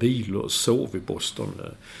körde bil och sov i Boston.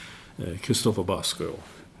 Kristoffer Bask och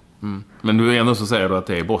jag. Men du är ändå så säger du att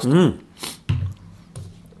det är Boston.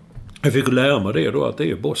 Jag fick lära mig det då, att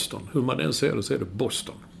det är Boston. Hur man än ser det så är det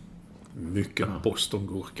Boston. Mycket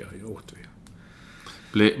Boston-gurka åt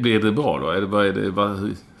vi. Blir det bra då?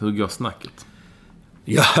 Hur går snacket?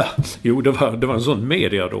 Ja, jo, det var en sån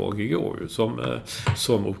mediadag igår ju,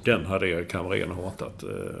 som och den hade jag kamreren hatat.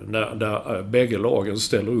 Där bägge lagen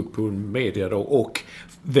ställer upp på en mediadag och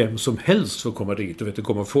vem som helst får komma dit. Du vet, det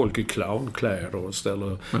kommer folk i clownkläder och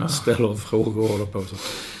ställer frågor och håller på så.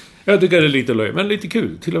 Jag tycker det är lite löj, men lite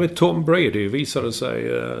kul. Till och med Tom Brady visade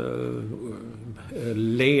sig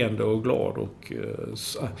leende och glad. Och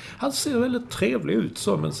han ser väldigt trevlig ut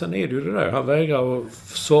så, men sen är det ju det där. Han vägrar att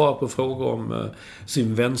svara på frågor om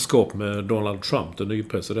sin vänskap med Donald Trump, den nya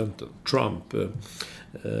presidenten. Trump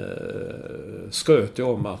skröt jag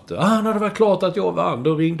om att när det var klart att jag vann,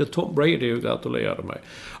 då ringde Tom Brady och gratulerade mig.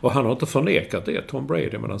 Och han har inte förnekat det, Tom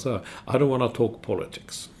Brady, men han säger I don't wanna talk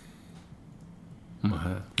politics.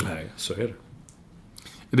 Nej, så är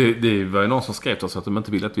det. Det var ju någon som skrev oss att de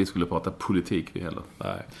inte ville att vi skulle prata politik vi heller.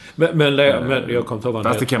 Nej. Men jag kan ta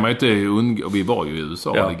fast det kan man ju inte undgå. Vi var ju i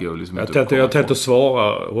USA. Ja. Det går liksom jag tänkte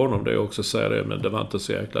svara honom det också, säga det, men det var inte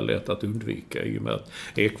så jäkla lätt att undvika i och med att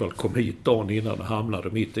Ekvall kom hit dagen innan och hamnade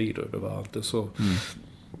mitt i det. Det var inte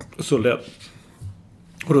så lätt.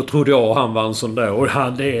 Och då trodde jag han var en sån där. Och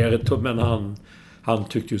han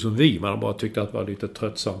tyckte ju som vi, men han bara tyckte att det var lite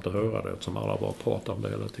tröttsamt att höra det, eftersom alla bara pratade om det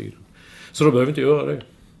hela tiden. Så då behöver vi inte göra det.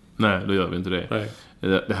 Nej, då gör vi inte det. Nej.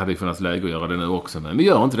 Det hade ju funnits läge att göra det nu också, men vi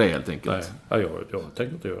gör inte det helt enkelt. Nej, jag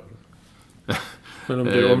tänker inte göra det.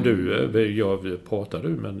 Men jag pratar du,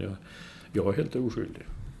 men jag är helt oskyldig.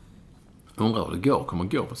 Undrar hur det kommer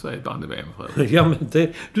gå på Sverige band i VM för. Ja, men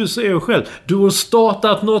du ser ju själv. Du har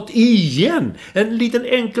startat något igen. En liten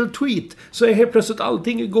enkel tweet. Så är helt plötsligt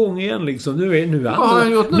allting igång igen liksom. Nu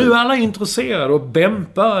är alla intresserade. Och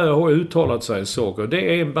Bempa har uttalat sig så.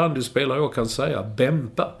 Det är en bandyspelare jag kan säga.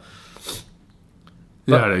 Bempa.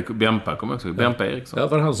 Ja, det är Bempa kommer också. Bempa Eriksson. Ja,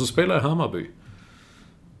 var det han som spelar i Hammarby?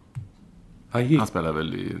 Han spelar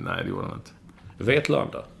väl i... Nej, det gjorde han inte.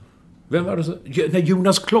 Vetlanda. Vem var det så? Nej,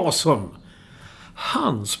 Jonas Claesson.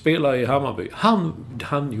 Han spelar i Hammarby.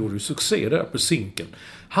 Han gjorde ju succé där på Zinken.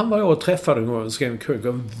 Han var jag och träffade en gång och skrev en kök.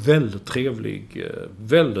 En väldigt trevlig,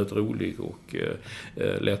 väldigt rolig och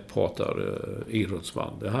lättpratad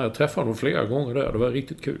idrottsman. Jag träffade honom flera gånger där. Det var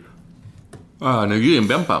riktigt kul. Han är grym,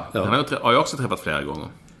 Bempa. Ja. Han har jag också träffat flera gånger.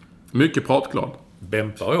 Mycket pratglad.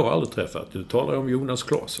 Bempa har jag aldrig träffat. Du talar om Jonas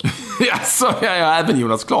Klasen. Jaså, ja, även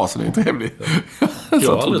Jonas Klasen är trevlig.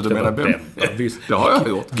 Jag har aldrig träffat Bempa. Visst. Det har jag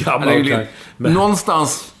gjort.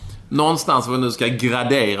 Någonstans om vi nu ska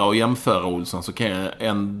gradera och jämföra Olsson, så kan jag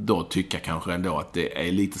ändå tycka kanske ändå att det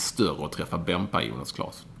är lite större att träffa Bempa än Jonas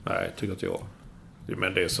Klasen. Nej, tycker inte jag.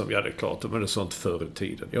 Men det är som, ja det är klart, men det är sånt förr i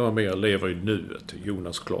tiden. Jag lever i nuet.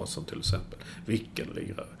 Jonas Klasen till exempel. Vilken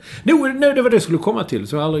lirare. Nej, det var det jag skulle komma till.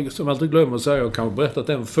 Som jag aldrig glömmer att säga. Jag har kanske berättat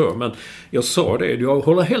den för. Men jag sa det. Jag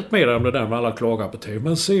håller helt med om det där med alla klagar på TV.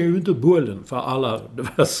 Man ser ju inte bollen för alla. Det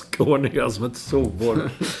var skåningar som inte såg bollen.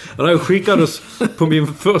 När jag skickades på min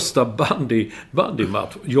första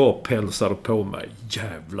bandymatch. Jag pälsade på mig.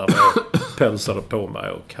 Jävlar vad jag pälsade på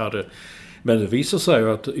mig. Och hade... Men det visar sig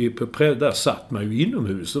ju att där satt man ju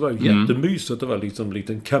inomhus. Det var ju jättemysigt. Det var liksom en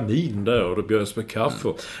liten kamin där och det bjöds med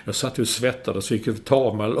kaffe. Jag satt ju och svettades, fick ju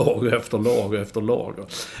ta mig lager efter lager.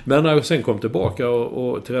 Men när jag sen kom tillbaka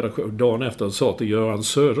och till redaktion dagen efter sa till Göran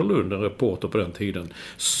Söderlund, en reporter på den tiden,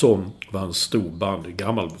 som var en stor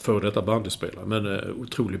gammal före detta bandyspelare, men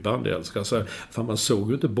otrolig bandyälskare. Så fan, man såg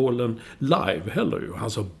ju inte bollen live heller ju.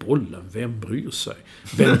 Han sa, bollen, vem bryr sig?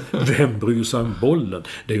 Vem bryr sig om bollen?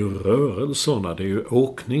 Det är ju rörelserna, det är ju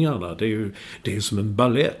åkningarna, det är som en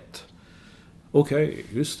ballett. Okej,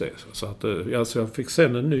 just det. Så att alltså jag fick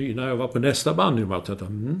sen en ny när jag var på nästa bandymatch. Det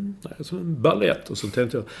är som en ballett. Och så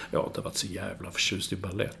tänkte jag har inte varit så jävla förtjust i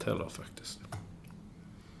ballett heller faktiskt.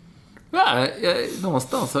 Nej,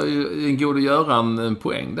 någonstans har ju en god att göra en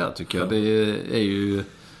poäng där tycker jag.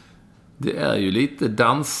 Det är ju lite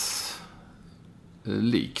danslikt.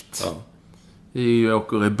 Ja. Jag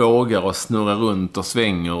åker i bågar och snurrar runt och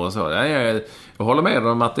svänger och så. Jag håller med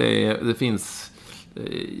om att det finns...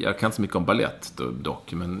 Jag kan inte så mycket om ballett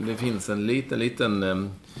dock, men det finns en liten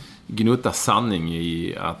gnutta sanning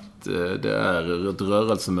i att det är ett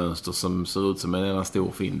rörelsemönster som ser ut som en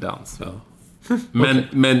stor fin dans. Ja.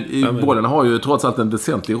 Men bollen har ju trots allt en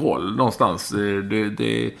väsentlig roll någonstans.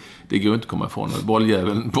 Det går inte att komma ifrån.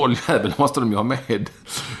 Bolljäveln måste de ju ha med.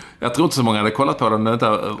 Jag tror inte så många hade kollat på den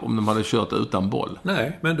om de hade kört utan boll.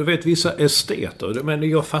 Nej, men du vet vissa esteter. Men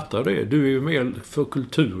jag fattar det. Du är ju mer för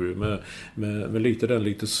kultur med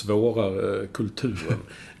lite svårare kulturen.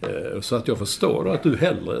 Så att jag förstår att du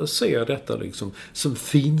hellre ser detta liksom som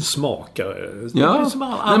finsmakare. Ja. Som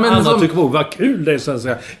alla tycker på, vad kul det är. Sen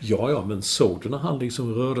säger ja, men såg du när han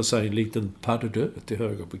liksom rörde sig en liten paddedö till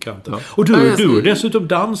höger på kanten. Ja. Och du har dessutom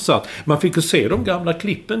dansat. Man fick ju se de gamla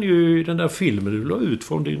klippen ju i den där filmen du la ut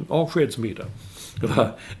från din avskedsmiddag.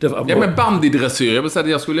 Det var ja, men bandydressyr. Jag vill säga att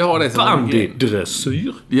jag skulle ha det som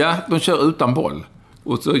bandydressyr? Ja, de kör utan boll.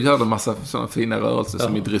 Och så gör de massa sådana fina rörelser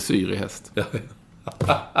som i dressyr i häst. Ja.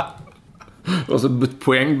 Och så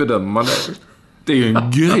poängbedömer man det. Det är ju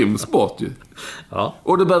en grym sport ju. Ja.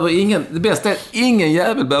 Och det bästa är att ingen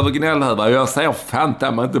jävel behöver gnälla över. Jag säger fan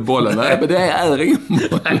tar man inte bollen. Nej, men det är ingen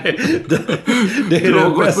boll. Det är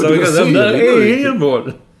det bästa. Det är ingen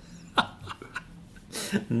boll.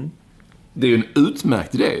 Det är ju en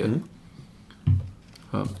utmärkt idé.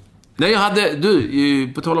 Ja.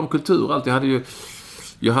 Nej, på tal om kultur allt,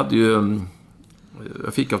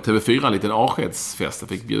 jag fick av TV4 en liten avskedsfest. Jag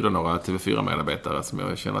fick bjuda några TV4-medarbetare som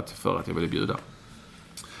jag kände för att jag ville bjuda.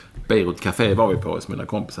 Beirut Café var vi på hos mina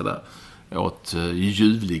kompisar där. Jag åt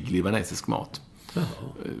ljuvlig libanesisk mat.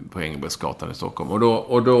 På Engelbrektsgatan i Stockholm. Och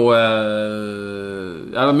då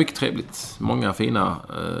det var mycket trevligt. Många fina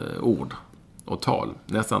ord och tal.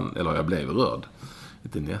 Nästan, eller jag blev rörd.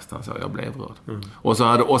 Inte nästan så, jag blev rörd. Och så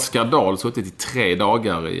hade Oscar Dahl suttit i 3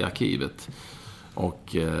 dagar i arkivet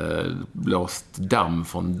och blåst damm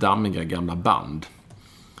från dammiga gamla band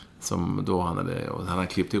som då han hade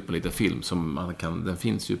klippt upp en liten film som den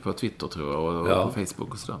finns ju på Twitter tror jag och på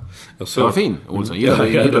Facebook och sådär. Det var fin, Olsson.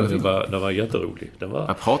 Den var jätterolig.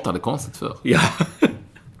 Jag pratade konstigt för. Ja.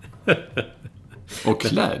 Och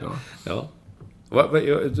kläderna. Ja.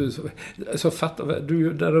 Så fattar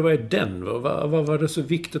du där det var den. Vad var det så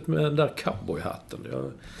viktigt med den där cowboyhatten?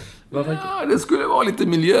 Ja, det skulle vara lite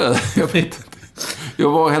miljö. Jag vet inte. Jag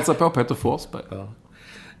var och hälsade på Peter Forsberg. Ja.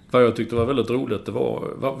 Vad jag tyckte var väldigt roligt, det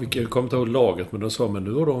var vilket kom till laget, men de sa, men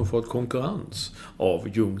nu har de fått konkurrens av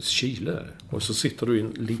Ljungskile. Och så sitter du i en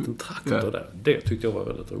liten traktor där. Det tyckte jag var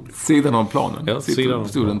väldigt roligt. Sidan om planen. Ja,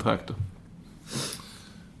 stod en traktor.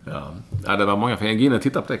 Ja, det var många. Jag gick in och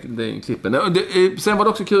tittade på den klippen. Sen var det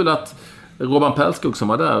också kul att Robban Perlskog som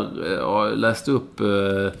var där och läste upp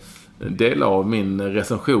delar av min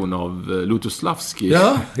recension av Lutoslavski.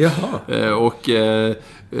 Ja, jaha. Och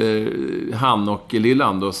han och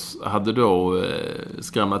Lillanders hade då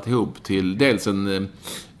skramlat ihop till dels en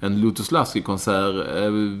Lutoslavski-konsert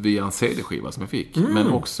via en CD-skiva som jag fick. Men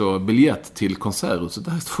också biljett till konserthuset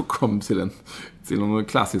där i Stockholm till en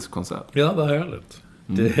klassisk konsert. Ja, vad härligt.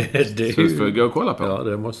 Det så får jag gå och kolla på. Ja,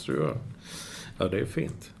 det måste du göra. Ja, det är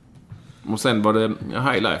fint. Och sen var det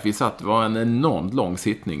High Life. Det var en enormt lång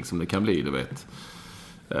sittning som det kan bli, du vet.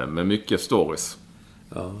 Med mycket stories.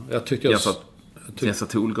 Ja, jag tycker... Jens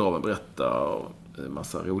Tolgraven berättar och en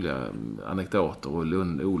massa roliga anekdoter och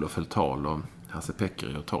Olof höll tal och Hasse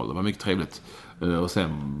Pecker och tal. Det var mycket trevligt. Och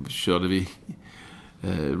sen körde vi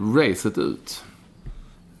racet ut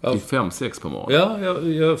till 5-6 på morgonen. Ja,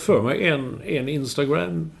 jag för mig en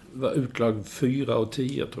Instagram var utlagd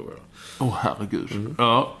 4:10 tror jag. Herregud.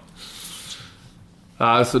 Ja.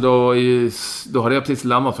 Alltså då hade jag precis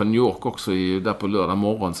landat från New York också där på lördag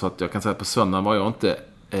morgon, så att jag kan säga att på söndagen var jag inte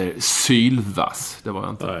sylvass. Det var jag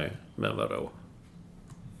inte. Nej, men vadå?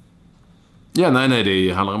 Ja, nej,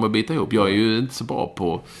 det handlar om att bita ihop. Jag är ju inte så bra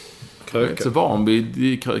på... Jag är inte så van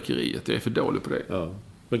vid krökeriet. Jag är för dålig på det. Ja.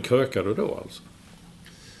 Men krökar du då alltså?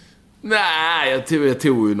 Nej, jag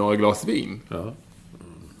tog ju några glas vin. Ja.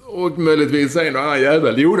 Och möjligtvis en annan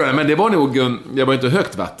jävel. Jo, men det var nog... Jag var inte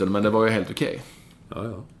högt vatten, men det var ju helt okej.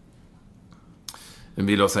 Ja. Jag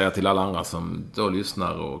vill säga till alla andra som då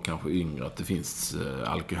lyssnar och kanske yngre att det finns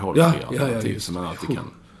alkoholfria alternativ som man alltid kan...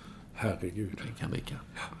 Herregud. Kan dricka.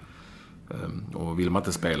 Och vill man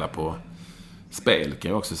inte spela på spel,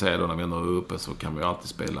 kan jag också säga då när vi är uppe, så kan vi alltid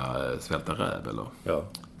spela svälta räv eller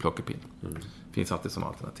plockepinn. Finns alltid som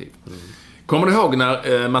alternativ. Kommer du ihåg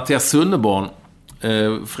när Mattias Sunneborn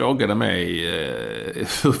frågade mig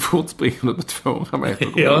hur fort springer du på 200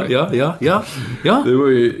 meter? Ja. Det var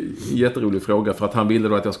ju en jätterolig fråga, för att han ville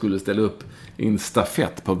då att jag skulle ställa upp i en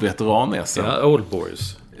stafett på veteran-SM. Ja, Old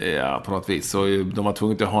Boys. Ja, på något vis. Så de var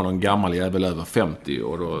tvungna att ha någon gammal jävel över 50,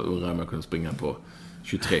 och då undrade jag om jag kunde springa på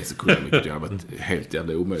 23 sekunder, vilket jag varit helt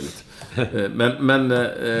jävla omöjligt. Men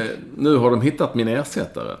nu har de hittat min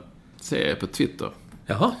ersättare, ser jag på Twitter.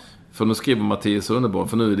 Jaha. För nu skriver Mattias Sunneborn,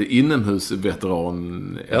 för nu är det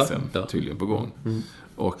inomhus-veteran-SM tydligen på gång.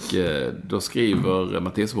 Och då skriver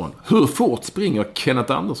Mattias Sunneborn: hur fort springer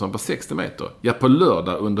Kenneth Andersson på 60 meter? Ja, på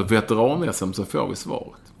lördag under veteran-SM så får vi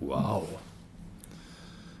svaret. Wow.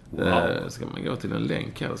 Ska man gå till en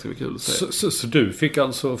länk här? Det ska bli kul att se. Så du fick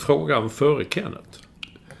alltså frågan före Kenneth?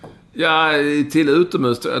 Ja, till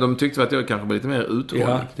utomhus. De tyckte att jag kanske var lite mer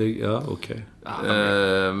uthållig. Ja, okej.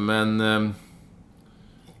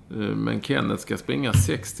 Men Kenneth ska springa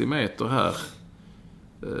 60 meter här.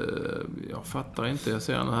 Jag fattar inte. Jag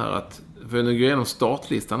ser nu här att... För nu går jag igenom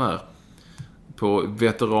startlistan här. På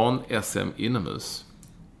veteran-SM inomhus.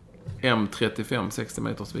 M35, 60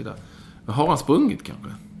 meter och så vidare. Har han sprungit kanske?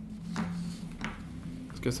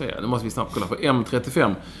 Ska jag säga. Nu måste vi snabbt kolla på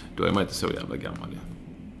M35. Då är man inte så jävla gammal.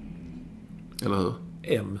 Eller hur?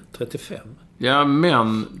 M35? Ja,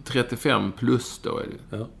 men 35 plus då är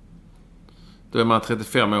det. Ja. Då är man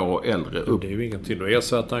 35 år och äldre upp. Det är ju ingenting. Då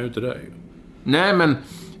ersätter han ju inte det. Nej, men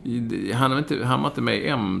han var inte med i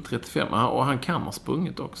M35. Och han kan ha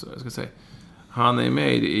sprungit också. Jag ska säga. Han är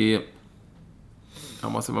med i...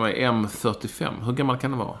 Han måste vara med i M45. Hur gammal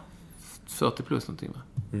kan det vara? 40 plus någonting, va?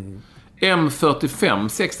 M45,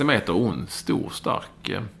 60 meter. Och en stor,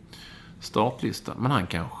 stark startlista. Men han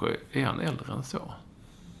kanske är han äldre än så.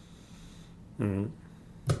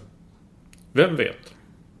 Vem vet?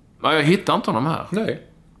 Ja, jag hittar inte honom här. Nej.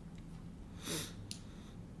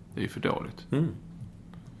 Det är ju för dåligt.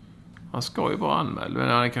 Han ska ju vara anmäld. Men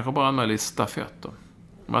han är kanske bara anmäld i stafett då.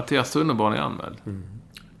 Mattias Sunneborn är anmäld.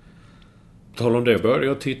 Tal om det började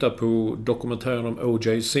jag titta på dokumentären om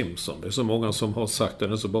O.J. Simpson. Det är så många som har sagt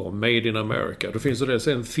den är så bra. Made in America. Då finns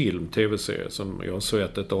det en film, tv-serie som jag har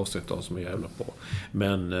sett ett avsnitt av som är jävla bra.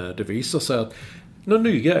 Men det visar sig att någon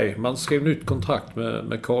ny grej. Man skrev nytt kontrakt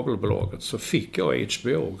med kabelbolaget, så fick jag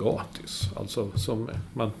HBO gratis. Alltså som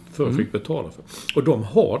man förr fick betala för. Och de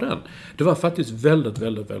har den. Det var faktiskt väldigt,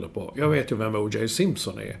 väldigt, väldigt bra. Jag vet ju vem O.J.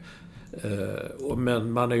 Simpson är.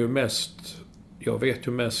 Men man är ju mest... Jag vet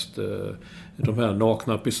ju mest de här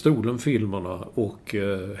nakna pistolen-filmerna och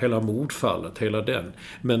hela mordfallet, hela den.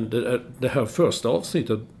 Men det här första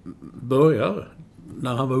avsnittet börjar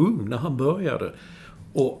när han var ung, när han började.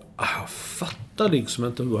 Och jag fattar liksom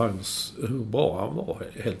inte hur bra han var,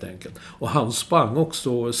 helt enkelt. Och han sprang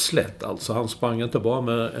också slätt, alltså. Han sprang inte bara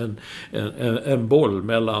med en boll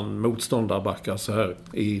mellan motståndarbackar så här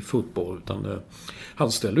i fotboll, utan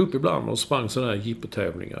han ställde upp ibland och sprang sådana här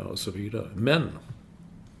jippotävlingar och så vidare. Men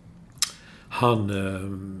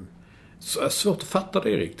han... Så är svårt att fatta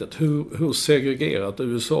det riktigt. Hur segregerat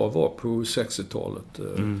USA var på 60-talet.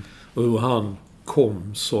 Och hur han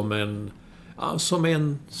kom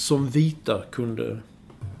som vita kunde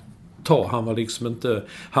ta. Han var liksom inte...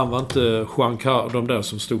 Han var inte Juan Carlos, de där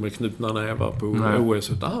som stod med knutna nävar på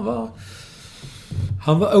OS. Utan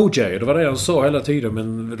han var OJ. Det var det han sa hela tiden.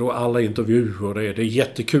 Men då alla intervjuer. Det är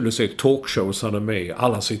jättekul att se talkshows han är med.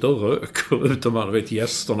 Alla sitter och röker. Utom man vet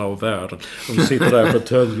gästerna och världen. De sitter där på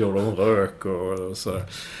töljer och de röker och så.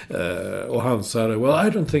 Och han sa, well, I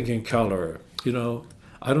don't think in color. You know,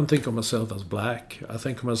 I don't think of myself as black. I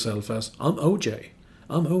think of myself as I'm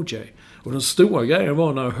OJ. Och den stora grejen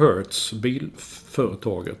var när Hertz,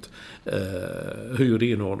 bilföretaget, hyrde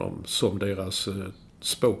in honom som deras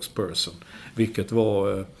spokesperson. Vilket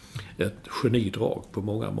var ett genidrag på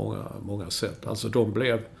många sätt. Alltså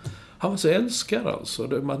han var så älskad alltså.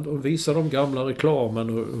 De visade de gamla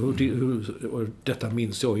reklamen och detta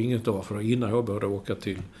minns jag inget av för innan jag började åka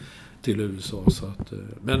till USA. Så att,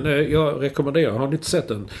 men jag rekommenderar, har ni inte sett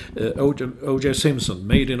den? O.J. Simpson,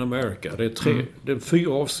 Made in America. Det är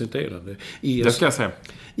 4 avsnitt i den. Det ska jag säga.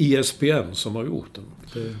 ESPN som har gjort den.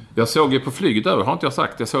 Jag såg ju på flyget över, har inte jag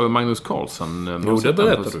sagt. Jag såg Magnus Carlsen. Jo, det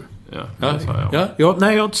berättar du. Ja,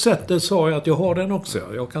 nej, jag har inte sett det, sa jag att jag har den också.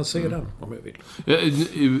 Jag kan se den om jag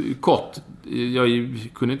vill. Kort, jag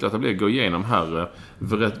kunde inte låta bli att gå igenom här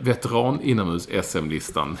veteran inomhus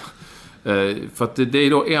SM-listan. För att det är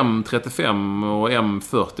då M35 och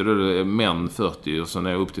M40, då är det män 40 och sen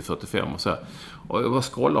är jag upp till 45 och så här. Och jag bara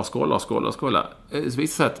scrollar. Det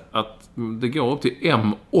visar sig att det går upp till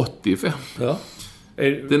M85. Ja.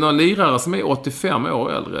 Det är några lirare som är 85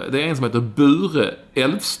 år äldre. Det är en som heter Bure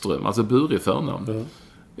Elfström, alltså Bure i förnamn.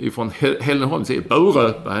 Ifrån Hällensholms IF.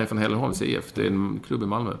 Bure, han är från Hällensholms IF. Det är en klubb i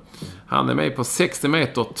Malmö. Han är med på 60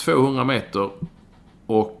 meter, 200 meter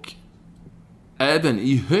och även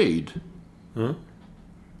i höjd.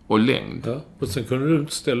 Och längd. Ja. Och sen kunde du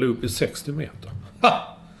inte ställa upp i 60 meter.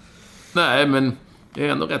 Nej, men det är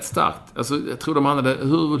ändå rätt starkt. Alltså, jag tror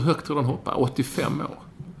hur högt tror de hoppar? 85 år.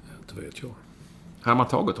 Det vet jag. Har man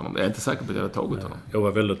tagit honom? Jag är inte säker på att jag hade tagit honom. Jag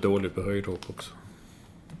var väldigt dålig på höjdhopp också.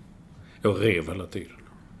 Jag rev hela tiden.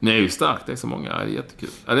 Nej, det är ju starkt. Det är så många. Det är jättekul.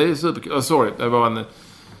 Ja, det är superkul. Sorry,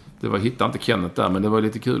 jag hittade inte Kenneth där, men det var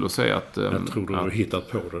lite kul att se att... jag tror du har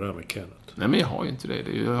hittat på det där med Kenneth. Nej, men jag har ju inte det.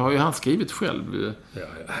 Det har ju han skrivit själv.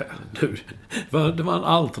 Det var en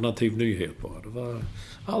alternativ nyhet bara. Det var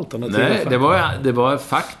alternativ. Nej, fakta. Det var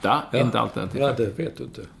fakta, inte alternativ. Ja, det vet du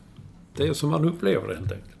inte. Det är som man upplever det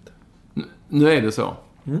helt enkelt. Nu är det så.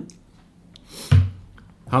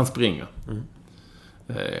 Han springer.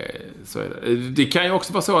 Så är det. Det kan ju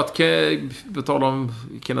också vara så att, vi talar om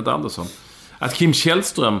Kenneth Andersson, att Kim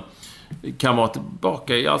Källström kan vara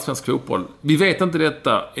tillbaka i allsvensk fotboll. Vi vet inte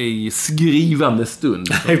detta i skrivande stund.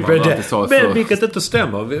 Men vilket inte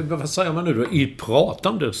stämmer. Vad säger man nu då? I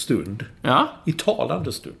pratande stund? Ja. I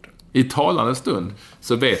talande stund? I talande stund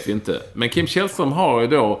så vet vi inte. Men Kim Källström har ju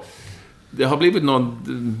då... Det har blivit någon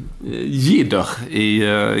jidder i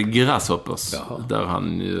Grasshoppers. Jaha. Där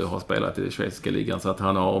han har spelat i schweiziska ligan. Så att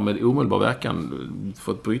han har med omedelbar verkan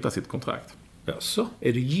fått bryta sitt kontrakt. Jaså,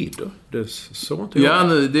 är det jidder? Det så inte jag. Ja,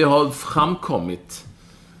 nu, det har framkommit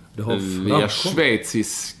via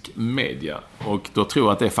schweizisk media. Och då tror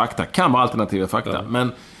jag att det är fakta. Kan vara alternativa fakta. Ja.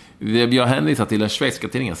 Men vi har hänvisat till den schweiziska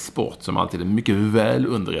tidningen Sport som alltid är mycket väl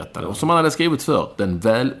underrättade. Och som man hade skrivit för, den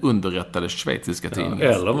väl underrättade schweiziska tidningen.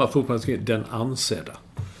 Eller vad får man skriva? Den ansedda.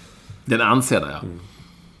 Den ansedda, ja.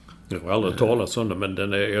 Jag har aldrig talat om det,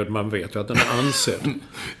 men man vet ju att den är ansedd.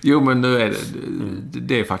 Jo, men nu är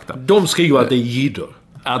det är fakta. De skriver att det är jidder.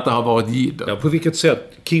 Att det har varit jidder. Ja, på vilket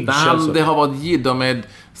sätt? Kim Källström. Det har varit jidder med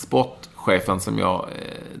sportchefen som jag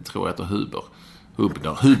tror heter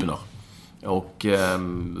Hubner. Och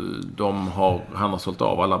han har sålt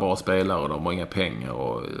av alla bra spelare och de har inga pengar.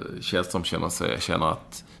 Och Källström känner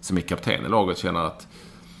att, som är kapten i laget, känner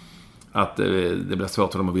att det blir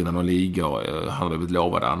svårt för dem att vinna någon liga och han har blivit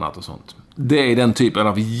lovad annat och sånt. Det är den typen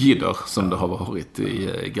av jidder som det har varit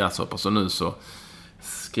i Grasshopper. Så nu så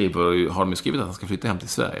har de skrivit att han ska flytta hem till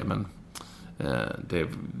Sverige, men det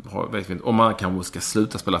vet vi inte. Om man kanske ska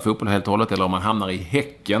sluta spela fotboll helt och hållet eller om man hamnar i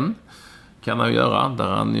Häcken kan han ju göra, där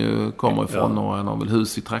han ju kommer ifrån och han har väl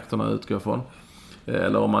hus i trakterna utgår ifrån.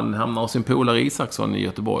 Eller om man hamnar hos sin polare Isaksson i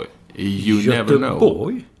Göteborg. You never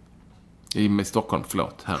know. I Stockholm,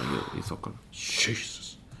 förlåt. Här i Stockholm.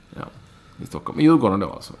 Jesus. Ja, i Stockholm. I Djurgården då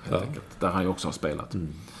alltså, helt enkelt. Där han ju också har spelat.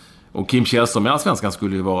 Och Kim Källström i Allsvenskan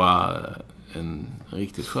skulle ju vara en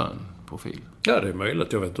riktigt skön profil. Ja, det är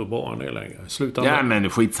möjligt. Jag vet inte hur bra han är längre. Ja, men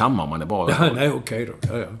skitsamma om man är bra. Ja, nej, okej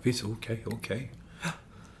då. Ja, visst, okej.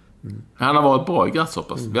 Han har varit bra i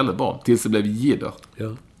Gräshoppas. Väldigt bra. Tills det blev jidder.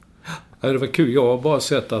 Ja. Ja, det var kul. Jag har bara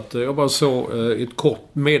sett att... Jag bara såg ett kort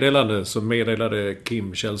meddelande som meddelade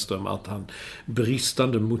Kim Källström att han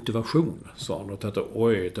bristande motivation, sa han. Och att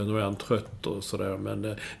oj, nu är han trött och sådär.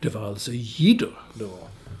 Men det var alltså jidder. Det var...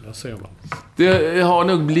 Där ser man. Det har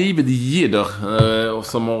nog blivit jidder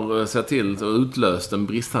som har sett till och utlöst en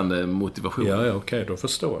bristande motivation. Ja, okej, då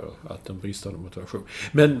förstår jag att en bristande motivation.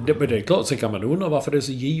 Men det är klart, sen kan man undra varför det är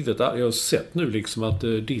så givet. Jag har sett nu liksom att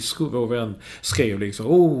Disco, vår vän, skrev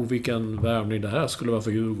liksom vilken värvning det här skulle vara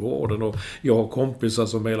för Djurgården. Och jag har kompisar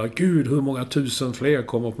som menar, gud, hur många tusen fler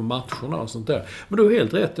kommer på matcherna och sånt där. Men du har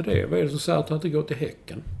helt rätt i det. Vad är det som säger att han inte går till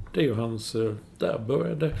Häcken? Det är ju hans... Där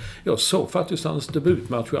började... Jag såg faktiskt hans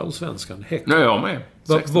debutmatch i Allsvenskan. Häcken. Ja, jag med.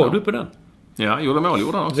 Var du på den? Ja, gjorde mål.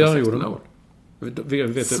 Gjorde han också. Ja, gjorde mål.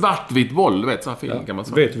 Svartvitt boll, du vet. Så här fin kan man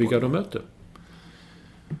säga. Vet du vilka de mötte?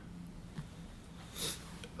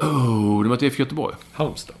 De mötte IFK Göteborg.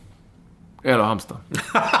 Halmstad. Eller Halmstad.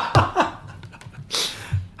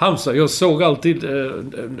 Halmstad, jag såg alltid...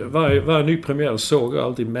 varje ny premiär såg jag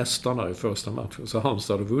alltid mästarna i första matchen. Så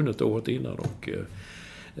Halmstad hade vunnit året innan och...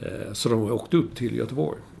 Så de åkte upp till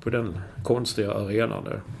Göteborg på den konstiga arenan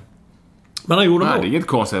där. Men han gjorde mål. Nej, det är inget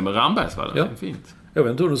konstigt med Rambergs, va? Ja. Det är fint. Jag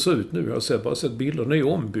vet inte hur den ser ut nu. Jag har bara sett bilder. Den är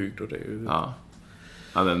ombyggd och det är ju...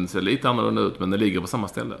 Ja, den ser lite annorlunda ut, men den ligger på samma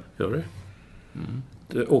ställe. Gör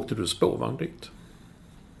det? Åkte du spårvagn dit?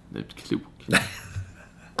 Det är inte klok.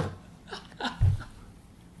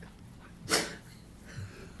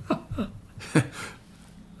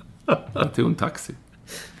 Jag tog en taxi.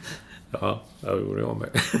 Ja, det gjorde jag med.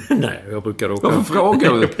 Nej, jag brukar åka... Varför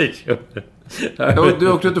frågar du?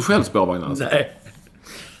 Du åkte inte själv spårvagn alltså?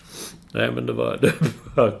 Nej, men det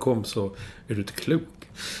var kom så... Är du inte klok?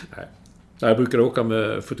 Nej. Jag brukade åka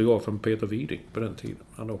med fotografen Peter Widing på den tiden.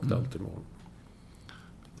 Han åkte alltid imorgon.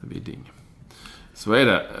 Widing. Så är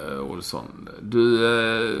det, Olsson.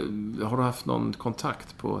 Har du haft någon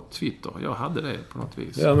kontakt på Twitter? Jag hade det på något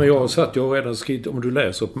vis. Ja, men jag har redan skrivit... Om du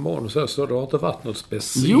läser på morgonen så det har inte varit något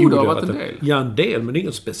speciellt. Jo, det har varit en del. Ja, en del, men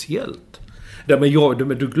inget speciellt. Men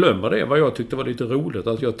du glömmer det. Vad jag tyckte var lite roligt.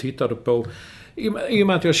 Att jag tittade på... I och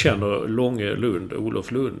med att jag känner Långe Lund,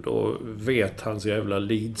 Olof Lund, och vet hans jävla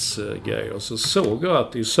Leeds-grejer. Så såg jag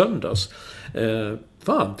att i söndags...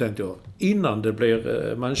 fan, tänkte jag. Innan det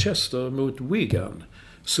blir Manchester mot Wigan,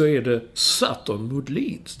 så är det Sutton mot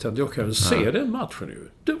Leeds. Tänkte jag kan se den matchen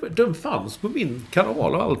ju. Den fanns på min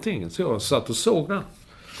kanal och allting. Så jag satt och såg den.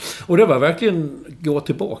 Och det var verkligen gå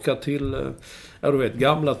tillbaka till... Ja, du vet,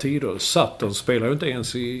 gamla tider. Sutton spelar ju inte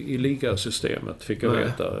ens i ligasystemet, fick jag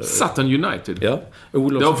veta. Sutton United? Ja. Det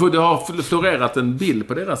har florerat en bild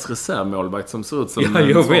på deras reservmålvakt som ser ut som en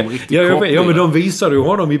riktig koppling. Ja, men de visade ju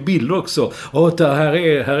honom i bild också. Här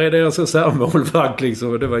är deras reservmålvakt liksom.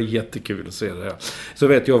 Och det var jättekul att se det här. Så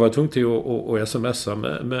vet jag var tvungen till att smsa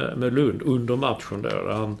med Lund under matchen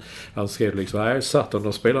där. Han skrev liksom, Sutton,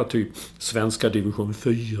 de spelar typ svenska division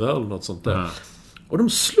 4 eller något sånt där. Och de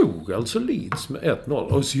slog alltså Leeds med 1-0.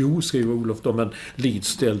 Och så skriver Olof då, men Leeds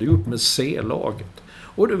ställde upp med C-laget.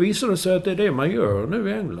 Och det visade sig att det är det man gör nu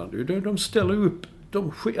i England. De ställer upp...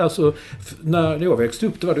 Alltså, när jag växte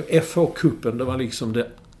upp, det var det FA-cupen. Det var liksom det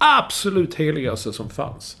absolut heligaste som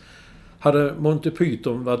fanns. Hade Monty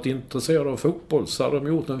Python varit intresserad av fotboll så hade de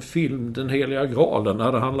gjort en film, Den heliga graalen. Det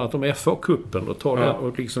hade handlat om FA-cupen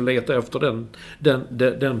och liksom leta efter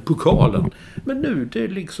den pokalen. Men nu, det är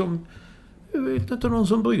liksom... Jag vet inte någon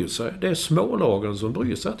som bryr sig. Det är smålagen som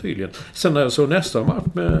bryr sig tydligen. Sen när jag såg nästa match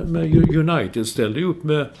med United ställde upp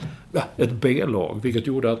med ett B-lag. Vilket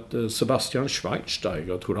gjorde att Sebastian Schweinsteiger,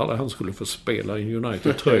 jag trodde aldrig han skulle få spela i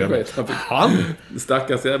United-tröjan. Han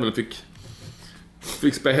stackars jäveln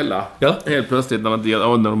fick spela helt plötsligt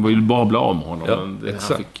när de ville bara bli av med honom. Ja,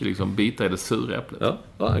 han fick liksom bita i det sura äpplet.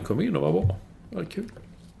 Ja, han kom in och var bra. Det var kul.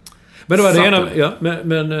 Men det var det ena... Ja,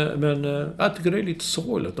 men jag tycker det är lite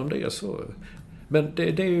sorgligt om det är så. Men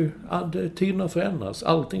det är ju... Tiderna förändras.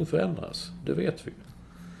 Allting förändras. Det vet vi.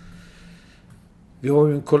 Vi har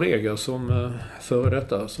ju en kollega som före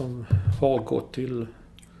detta som har gått till...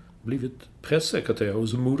 blivit pressekreterare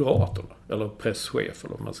hos Moderaterna. Eller presschef,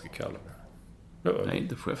 eller vad man ska kalla det. Ja. Nej,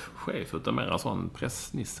 inte chef utan mer en sån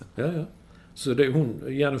pressnisse. Ja. Så det är hon,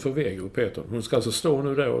 Jennifer Weger och Peter. Hon ska alltså stå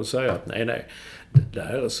nu där och säga att nej, det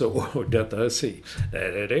här är så och detta är si.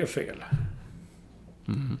 Nej, det är fel.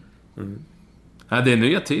 Ja, det är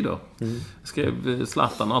nya tider. Jag skrev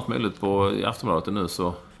Zlatan och allt möjligt i Aftonbladet nu,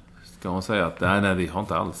 så ska hon säga att nej, vi har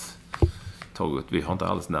inte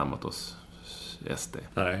alls närmat oss SD.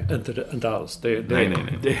 Nej, inte alls.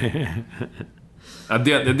 Nej. Ja,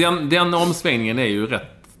 den omsvängningen är ju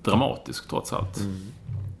rätt dramatisk trots allt.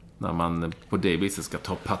 När man på det viset ska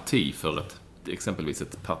ta parti för exempelvis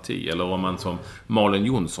ett parti. Eller om man som Malin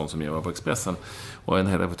Jonsson som jobbar på Expressen och en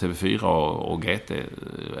hel del på TV4 och GT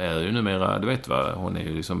är ju numera, du vet vad, hon är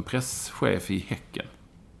ju liksom presschef i Häcken.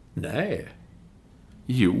 Nej.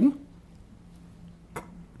 Jo.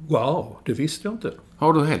 Wow, det visste jag inte.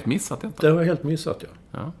 Har du helt missat detta? Det har jag helt missat,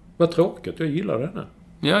 ja. Vad tråkigt, jag gillar henne.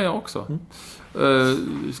 Ja, jag också.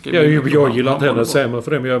 Jag gillar inte henne sämre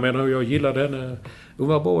för det, men jag menar jag gillade henne. Hon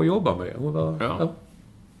var bra att jobba med. Hon var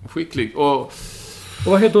skicklig. Och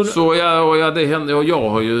vad heter hon? Så det hände. Och jag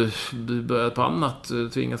har ju börjat på annat,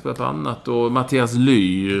 tvingats börja på annat. Och Mattias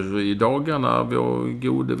Lyr i dagarna, vår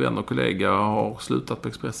gode vän och kollega, har slutat på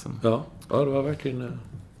Expressen. Ja, det var verkligen...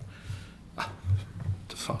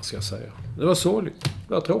 Vad fan ska jag säga? Det var sorgligt.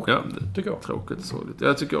 Det var tråkigt, tycker jag. Tråkigt och sorgligt.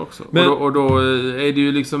 Jag tycker också. Men... Och då är det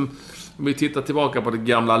ju liksom... Om vi tittar tillbaka på det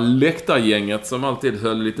gamla läktargänget som alltid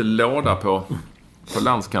höll lite låda på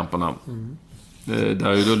landskamperna.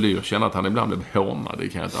 Där ju då Lyr känner att han ibland blev hånad. Det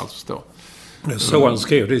kan jag inte alls förstå. Så han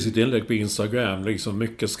skrev det i sitt inlägg på Instagram. Liksom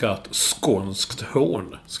mycket skratt. Skånskt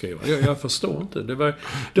hån, skrev han. Jag förstår inte. Det var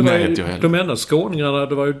de enda skåningarna,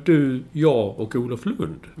 det var ju du, jag och Olof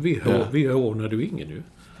Lund. Vi hånade ju ingen ju.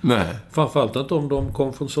 Nej. Framförallt inte om de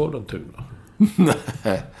kom från Sollentuna.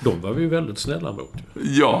 Nej. De var vi väldigt snälla mot.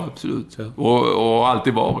 Ja, absolut. Ja. Och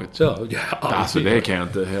alltid varit. Ja, alltid. Alltså det kan jag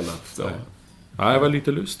inte heller förstå. Nej, det var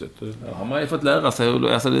lite lustigt. Ja, har man ju fått lära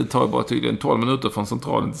sig. Alltså det tar ju bara tydligen 12 minuter från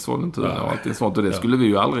centralen till Sollentuna och allt sånt. Och det skulle vi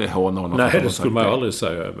ju aldrig håna honom. Nej, det skulle man aldrig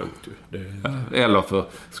säga emot. Eller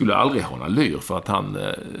skulle aldrig håna Lyr för att han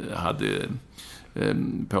hade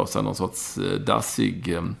på sig någon sorts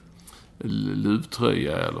dassig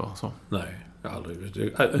luvtröja eller så. Nej, aldrig.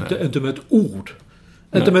 Inte med ett ord.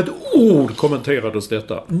 Inte med ett ord kommenterades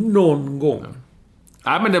detta. Någon gång.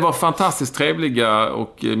 Nej, men det var fantastiskt trevliga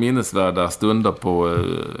och minnesvärda stunder på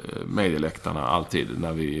medieläktarna alltid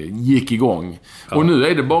när vi gick igång. Ja. Och nu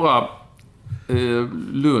är det bara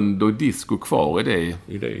Lund och disco kvar i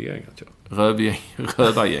det gänget, ja.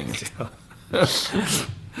 Rövargänget. Ja.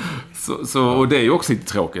 så, och det är ju också lite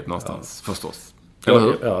tråkigt någonstans, förstås.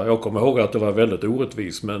 Jag kommer ihåg att det var väldigt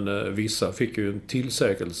orättvist, men vissa fick ju en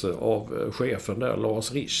tillsägelse av chefen där,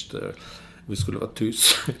 Lars Richt. Vi skulle vara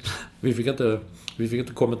tyst. Vi fick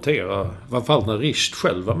inte kommentera, framförallt när Richt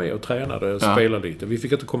själv var med och tränade och spelade lite. Vi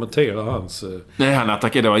fick inte kommentera hans... Nej, han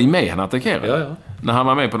attackerade. Det var i mig han attackerade. Ja. När han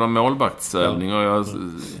var med på någon målvaktsövning och jag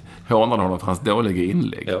hånade honom för hans dåliga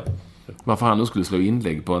inlägg. Ja. Varför han nu skulle slå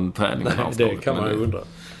inlägg på en träning. Nej, det kan man ju undra.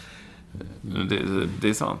 Det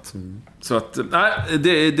är sant. Så att, nej,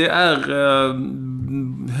 det är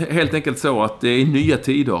helt enkelt så att det är nya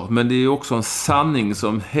tider. Men det är också en sanning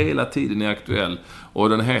som hela tiden är aktuell. Och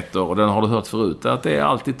den heter, och den har du hört förut, att det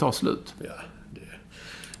alltid tar slut. Ja,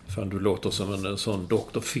 fan, du låter som en sån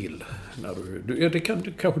Dr. Phil. Det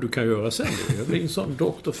kanske du kan göra sen. Jag blir en sån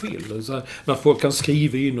Dr. Phil. Så när folk kan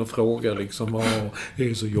skriva in och fråga liksom, det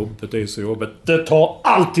är så jobbigt. Det tar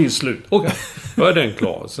alltid slut. Okej, då är den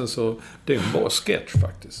klar. Sen så, det är en bra sketch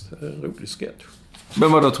faktiskt. En rolig sketch.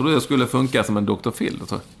 Men vad då tror du jag skulle funka som en Dr. Phil?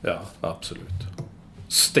 Då? Ja, absolut.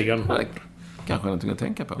 Stenhård. Kanske någonting att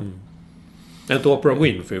tänka på. Inte Oprah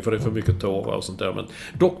Winfrey, för det är för mycket tårar och sånt där. Men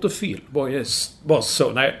Dr. Phil, bara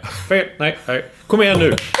så. Nej, fel, nej. Kom igen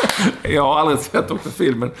nu. Jag har aldrig sett Dr.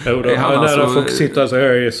 Phil, men... när folk sitter så här,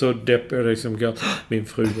 jag är så deppig. Liksom, min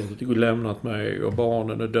fru har lämnat mig och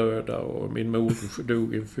barnen är döda och min mor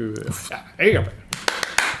dog inför...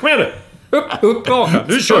 Kom igen nu. Upp, raka.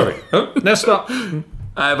 Nu kör vi. Nästa.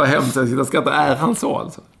 Nej, vad hemskt. Jag ska inte... Är han så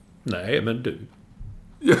alltså? Nej, men du.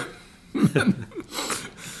 Ja.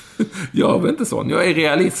 Jag är inte sån. Jag är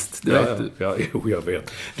realist, det vet du. Ja, jag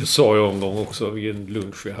vet. Det sa jag en gång också vid en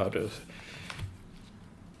lunch vi hade.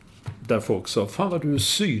 Där folk sa, fan vad du är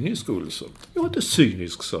cynisk, Olsson. Jag är inte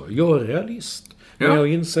cynisk, sa jag är realist. Men jag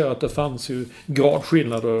inser att det fanns ju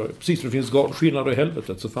gradskillnader. Precis som det finns gradskillnader i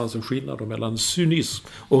helvetet så fanns det skillnader mellan cynism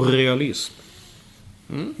och realism.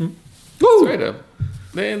 Så är det.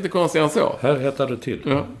 Det är inte konstigt än så. Här hettar det till.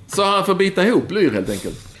 Ja. Så han får bita ihop Lyr helt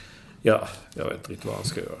enkelt. Ja, jag vet inte riktigt vad han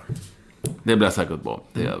ska göra. Det blir säkert bra.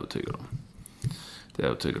 Det är jag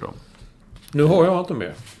övertygad om. Nu har jag inte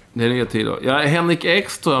med. Det är nya tider. Ja, Henrik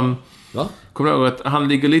Ekström Va? Kommer du ihåg att han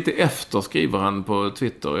ligger lite efter, skriver han på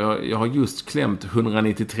Twitter. Jag har just klämt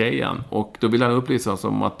 193an. Och då vill han upplysa oss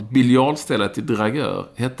om att biljardstället i Dragör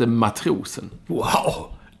hette Matrosen.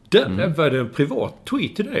 Wow! Den var det en privat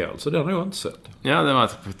tweet till dig alltså? Den har jag inte sett. Ja, det var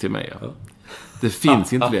till mig, ja. Det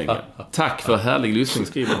finns inte längre. Tack för härlig lyssning,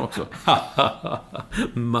 skriver han också.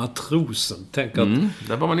 Matrosen, tänk att...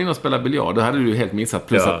 Där var man inne och spelade biljard. Det hade du ju helt missat.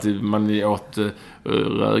 Plus att man åt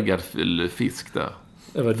rögad fisk där.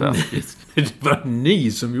 Det var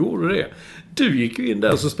ni som gjorde det. Du gick ju in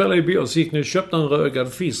där så spelade i biljard, så gick ni och köpte en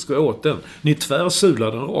rögad fisk och åt den. Ni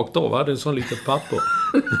tvärsulade den rakt av, hade en sån liten papper.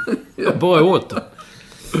 Jag bara åt den.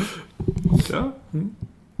 Ja.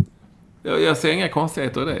 Jag ser inga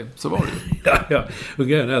konstigheter i det. Så var det ju. Ja. Och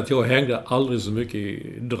grejen är att jag hängde aldrig så mycket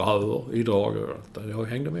i Dragör. Jag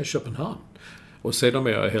hängde med i Köpenhamn. Och sedan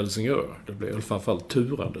med i Helsingör. Det blev i alla fall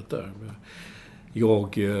turandet där.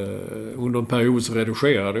 Under en period så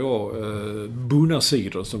redigerade jag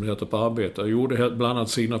Bunnasidor, som det heter på arbete. Jag gjorde bland annat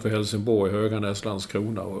sidor för Helsingborg, Höganäs,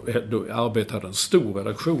 Landskrona. Och då arbetade en stor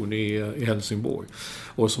redaktion i Helsingborg.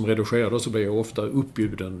 Och som redigerade så blev jag ofta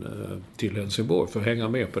uppbjuden till Helsingborg för att hänga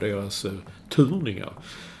med på deras turningar.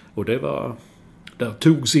 Och där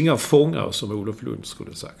togs inga fångar, som Olof Lund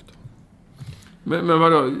skulle sagt. Men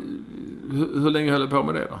vadå? Hur länge höll du på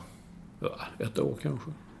med det då? Ja, 1 år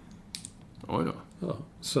kanske. Oj då. Ja,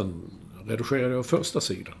 sen redigerade jag första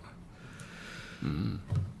sidan.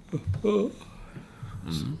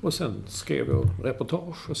 Och sen skrev jag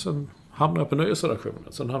reportage. Och sen hamnade jag på nyhetsredaktionen.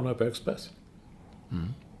 Sen hamnade jag på Expressen.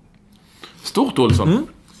 Stort, Olsson.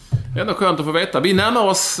 Ändå skönt att få veta. Vi närmar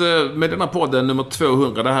oss med denna podden nummer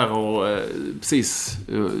 200. Det här har precis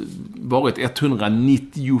varit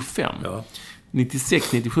 195. Ja.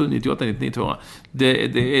 96, 97, 98, 99, 200.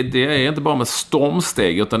 Det är inte bara med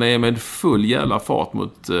stormsteg, utan det är med full jävla fart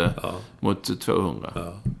mot 200.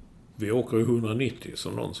 Ja. Vi åker ju 190,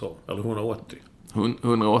 som någon sa. Eller 180.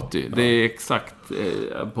 180. Ja. Det är exakt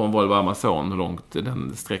på en Volvo Amazon hur långt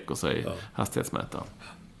den sträcker sig, hastighetsmätaren.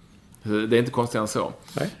 Det är inte konstigt än så.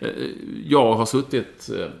 Nej. Jag har suttit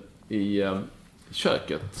i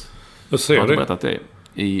köket. Jag ser har det. Berättat det.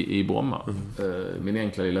 I Bromma. Min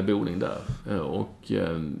enkla lilla boning där. Och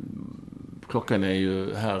klockan är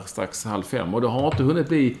ju här strax 4:30. Och det har inte hunnit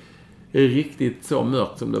bli riktigt så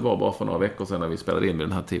mörkt som det var bara för några veckor sedan när vi spelade in vid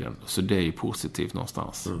den här tiden. Så det är ju positivt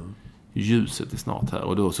någonstans. Ljuset är snart här.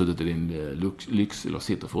 Och du har suttit i din lyx, eller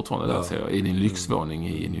sitter fortfarande där, säger jag, i din lyxvåning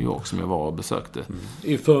i New York som jag var och besökte.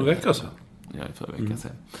 I förra veckan sedan. Ja, i förra veckan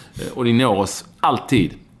sedan. Och ni når oss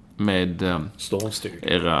alltid med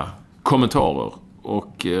era kommentarer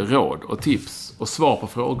och råd och tips och svar på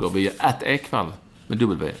frågor via @ekvall med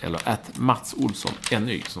W eller @Mats Olsson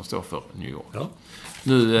NY som står för New York. Ja.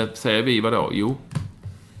 Nu säger vi vad då? Jo.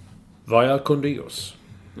 Vaya con Dios.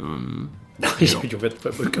 Jag vet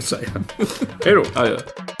vad jag brukar säga. Hej då. Adjö.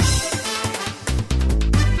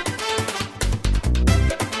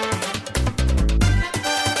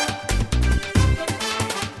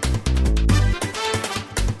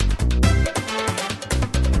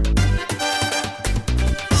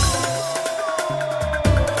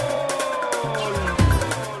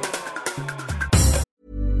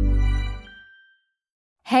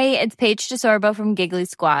 Hey, it's Paige DeSorbo from Giggly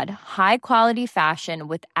Squad. High quality fashion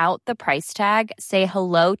without the price tag. Say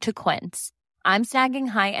hello to Quince. I'm snagging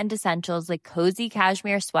high-end essentials like cozy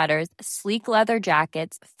cashmere sweaters, sleek leather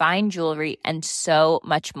jackets, fine jewelry, and so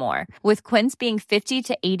much more. With Quince being 50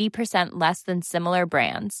 to 80% less than similar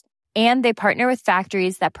brands. And they partner with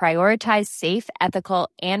factories that prioritize safe, ethical,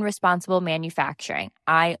 and responsible manufacturing.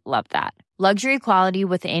 I love that. Luxury quality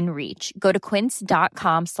within reach. Go to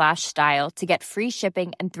quince.com/style to get free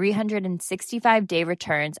shipping and 365-day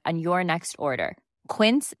returns on your next order.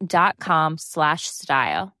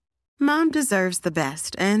 Quince.com/style. Mom deserves the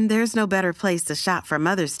best, and there's no better place to shop for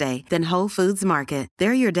Mother's Day than Whole Foods Market.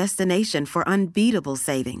 They're your destination for unbeatable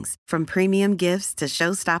savings, from premium gifts to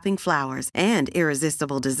show-stopping flowers and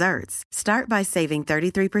irresistible desserts. Start by saving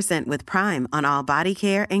 33% with Prime on all body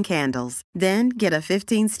care and candles. Then get a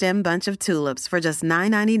 15-stem bunch of tulips for just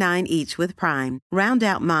 $9.99 each with Prime. Round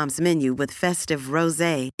out Mom's menu with festive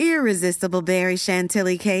rosé, irresistible berry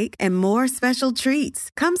chantilly cake, and more special treats.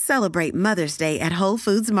 Come celebrate Mother's Day at Whole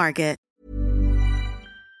Foods Market.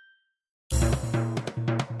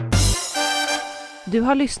 Du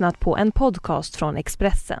har lyssnat på en podcast från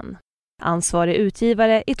Expressen. Ansvarig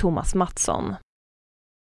utgivare är Thomas Mattsson.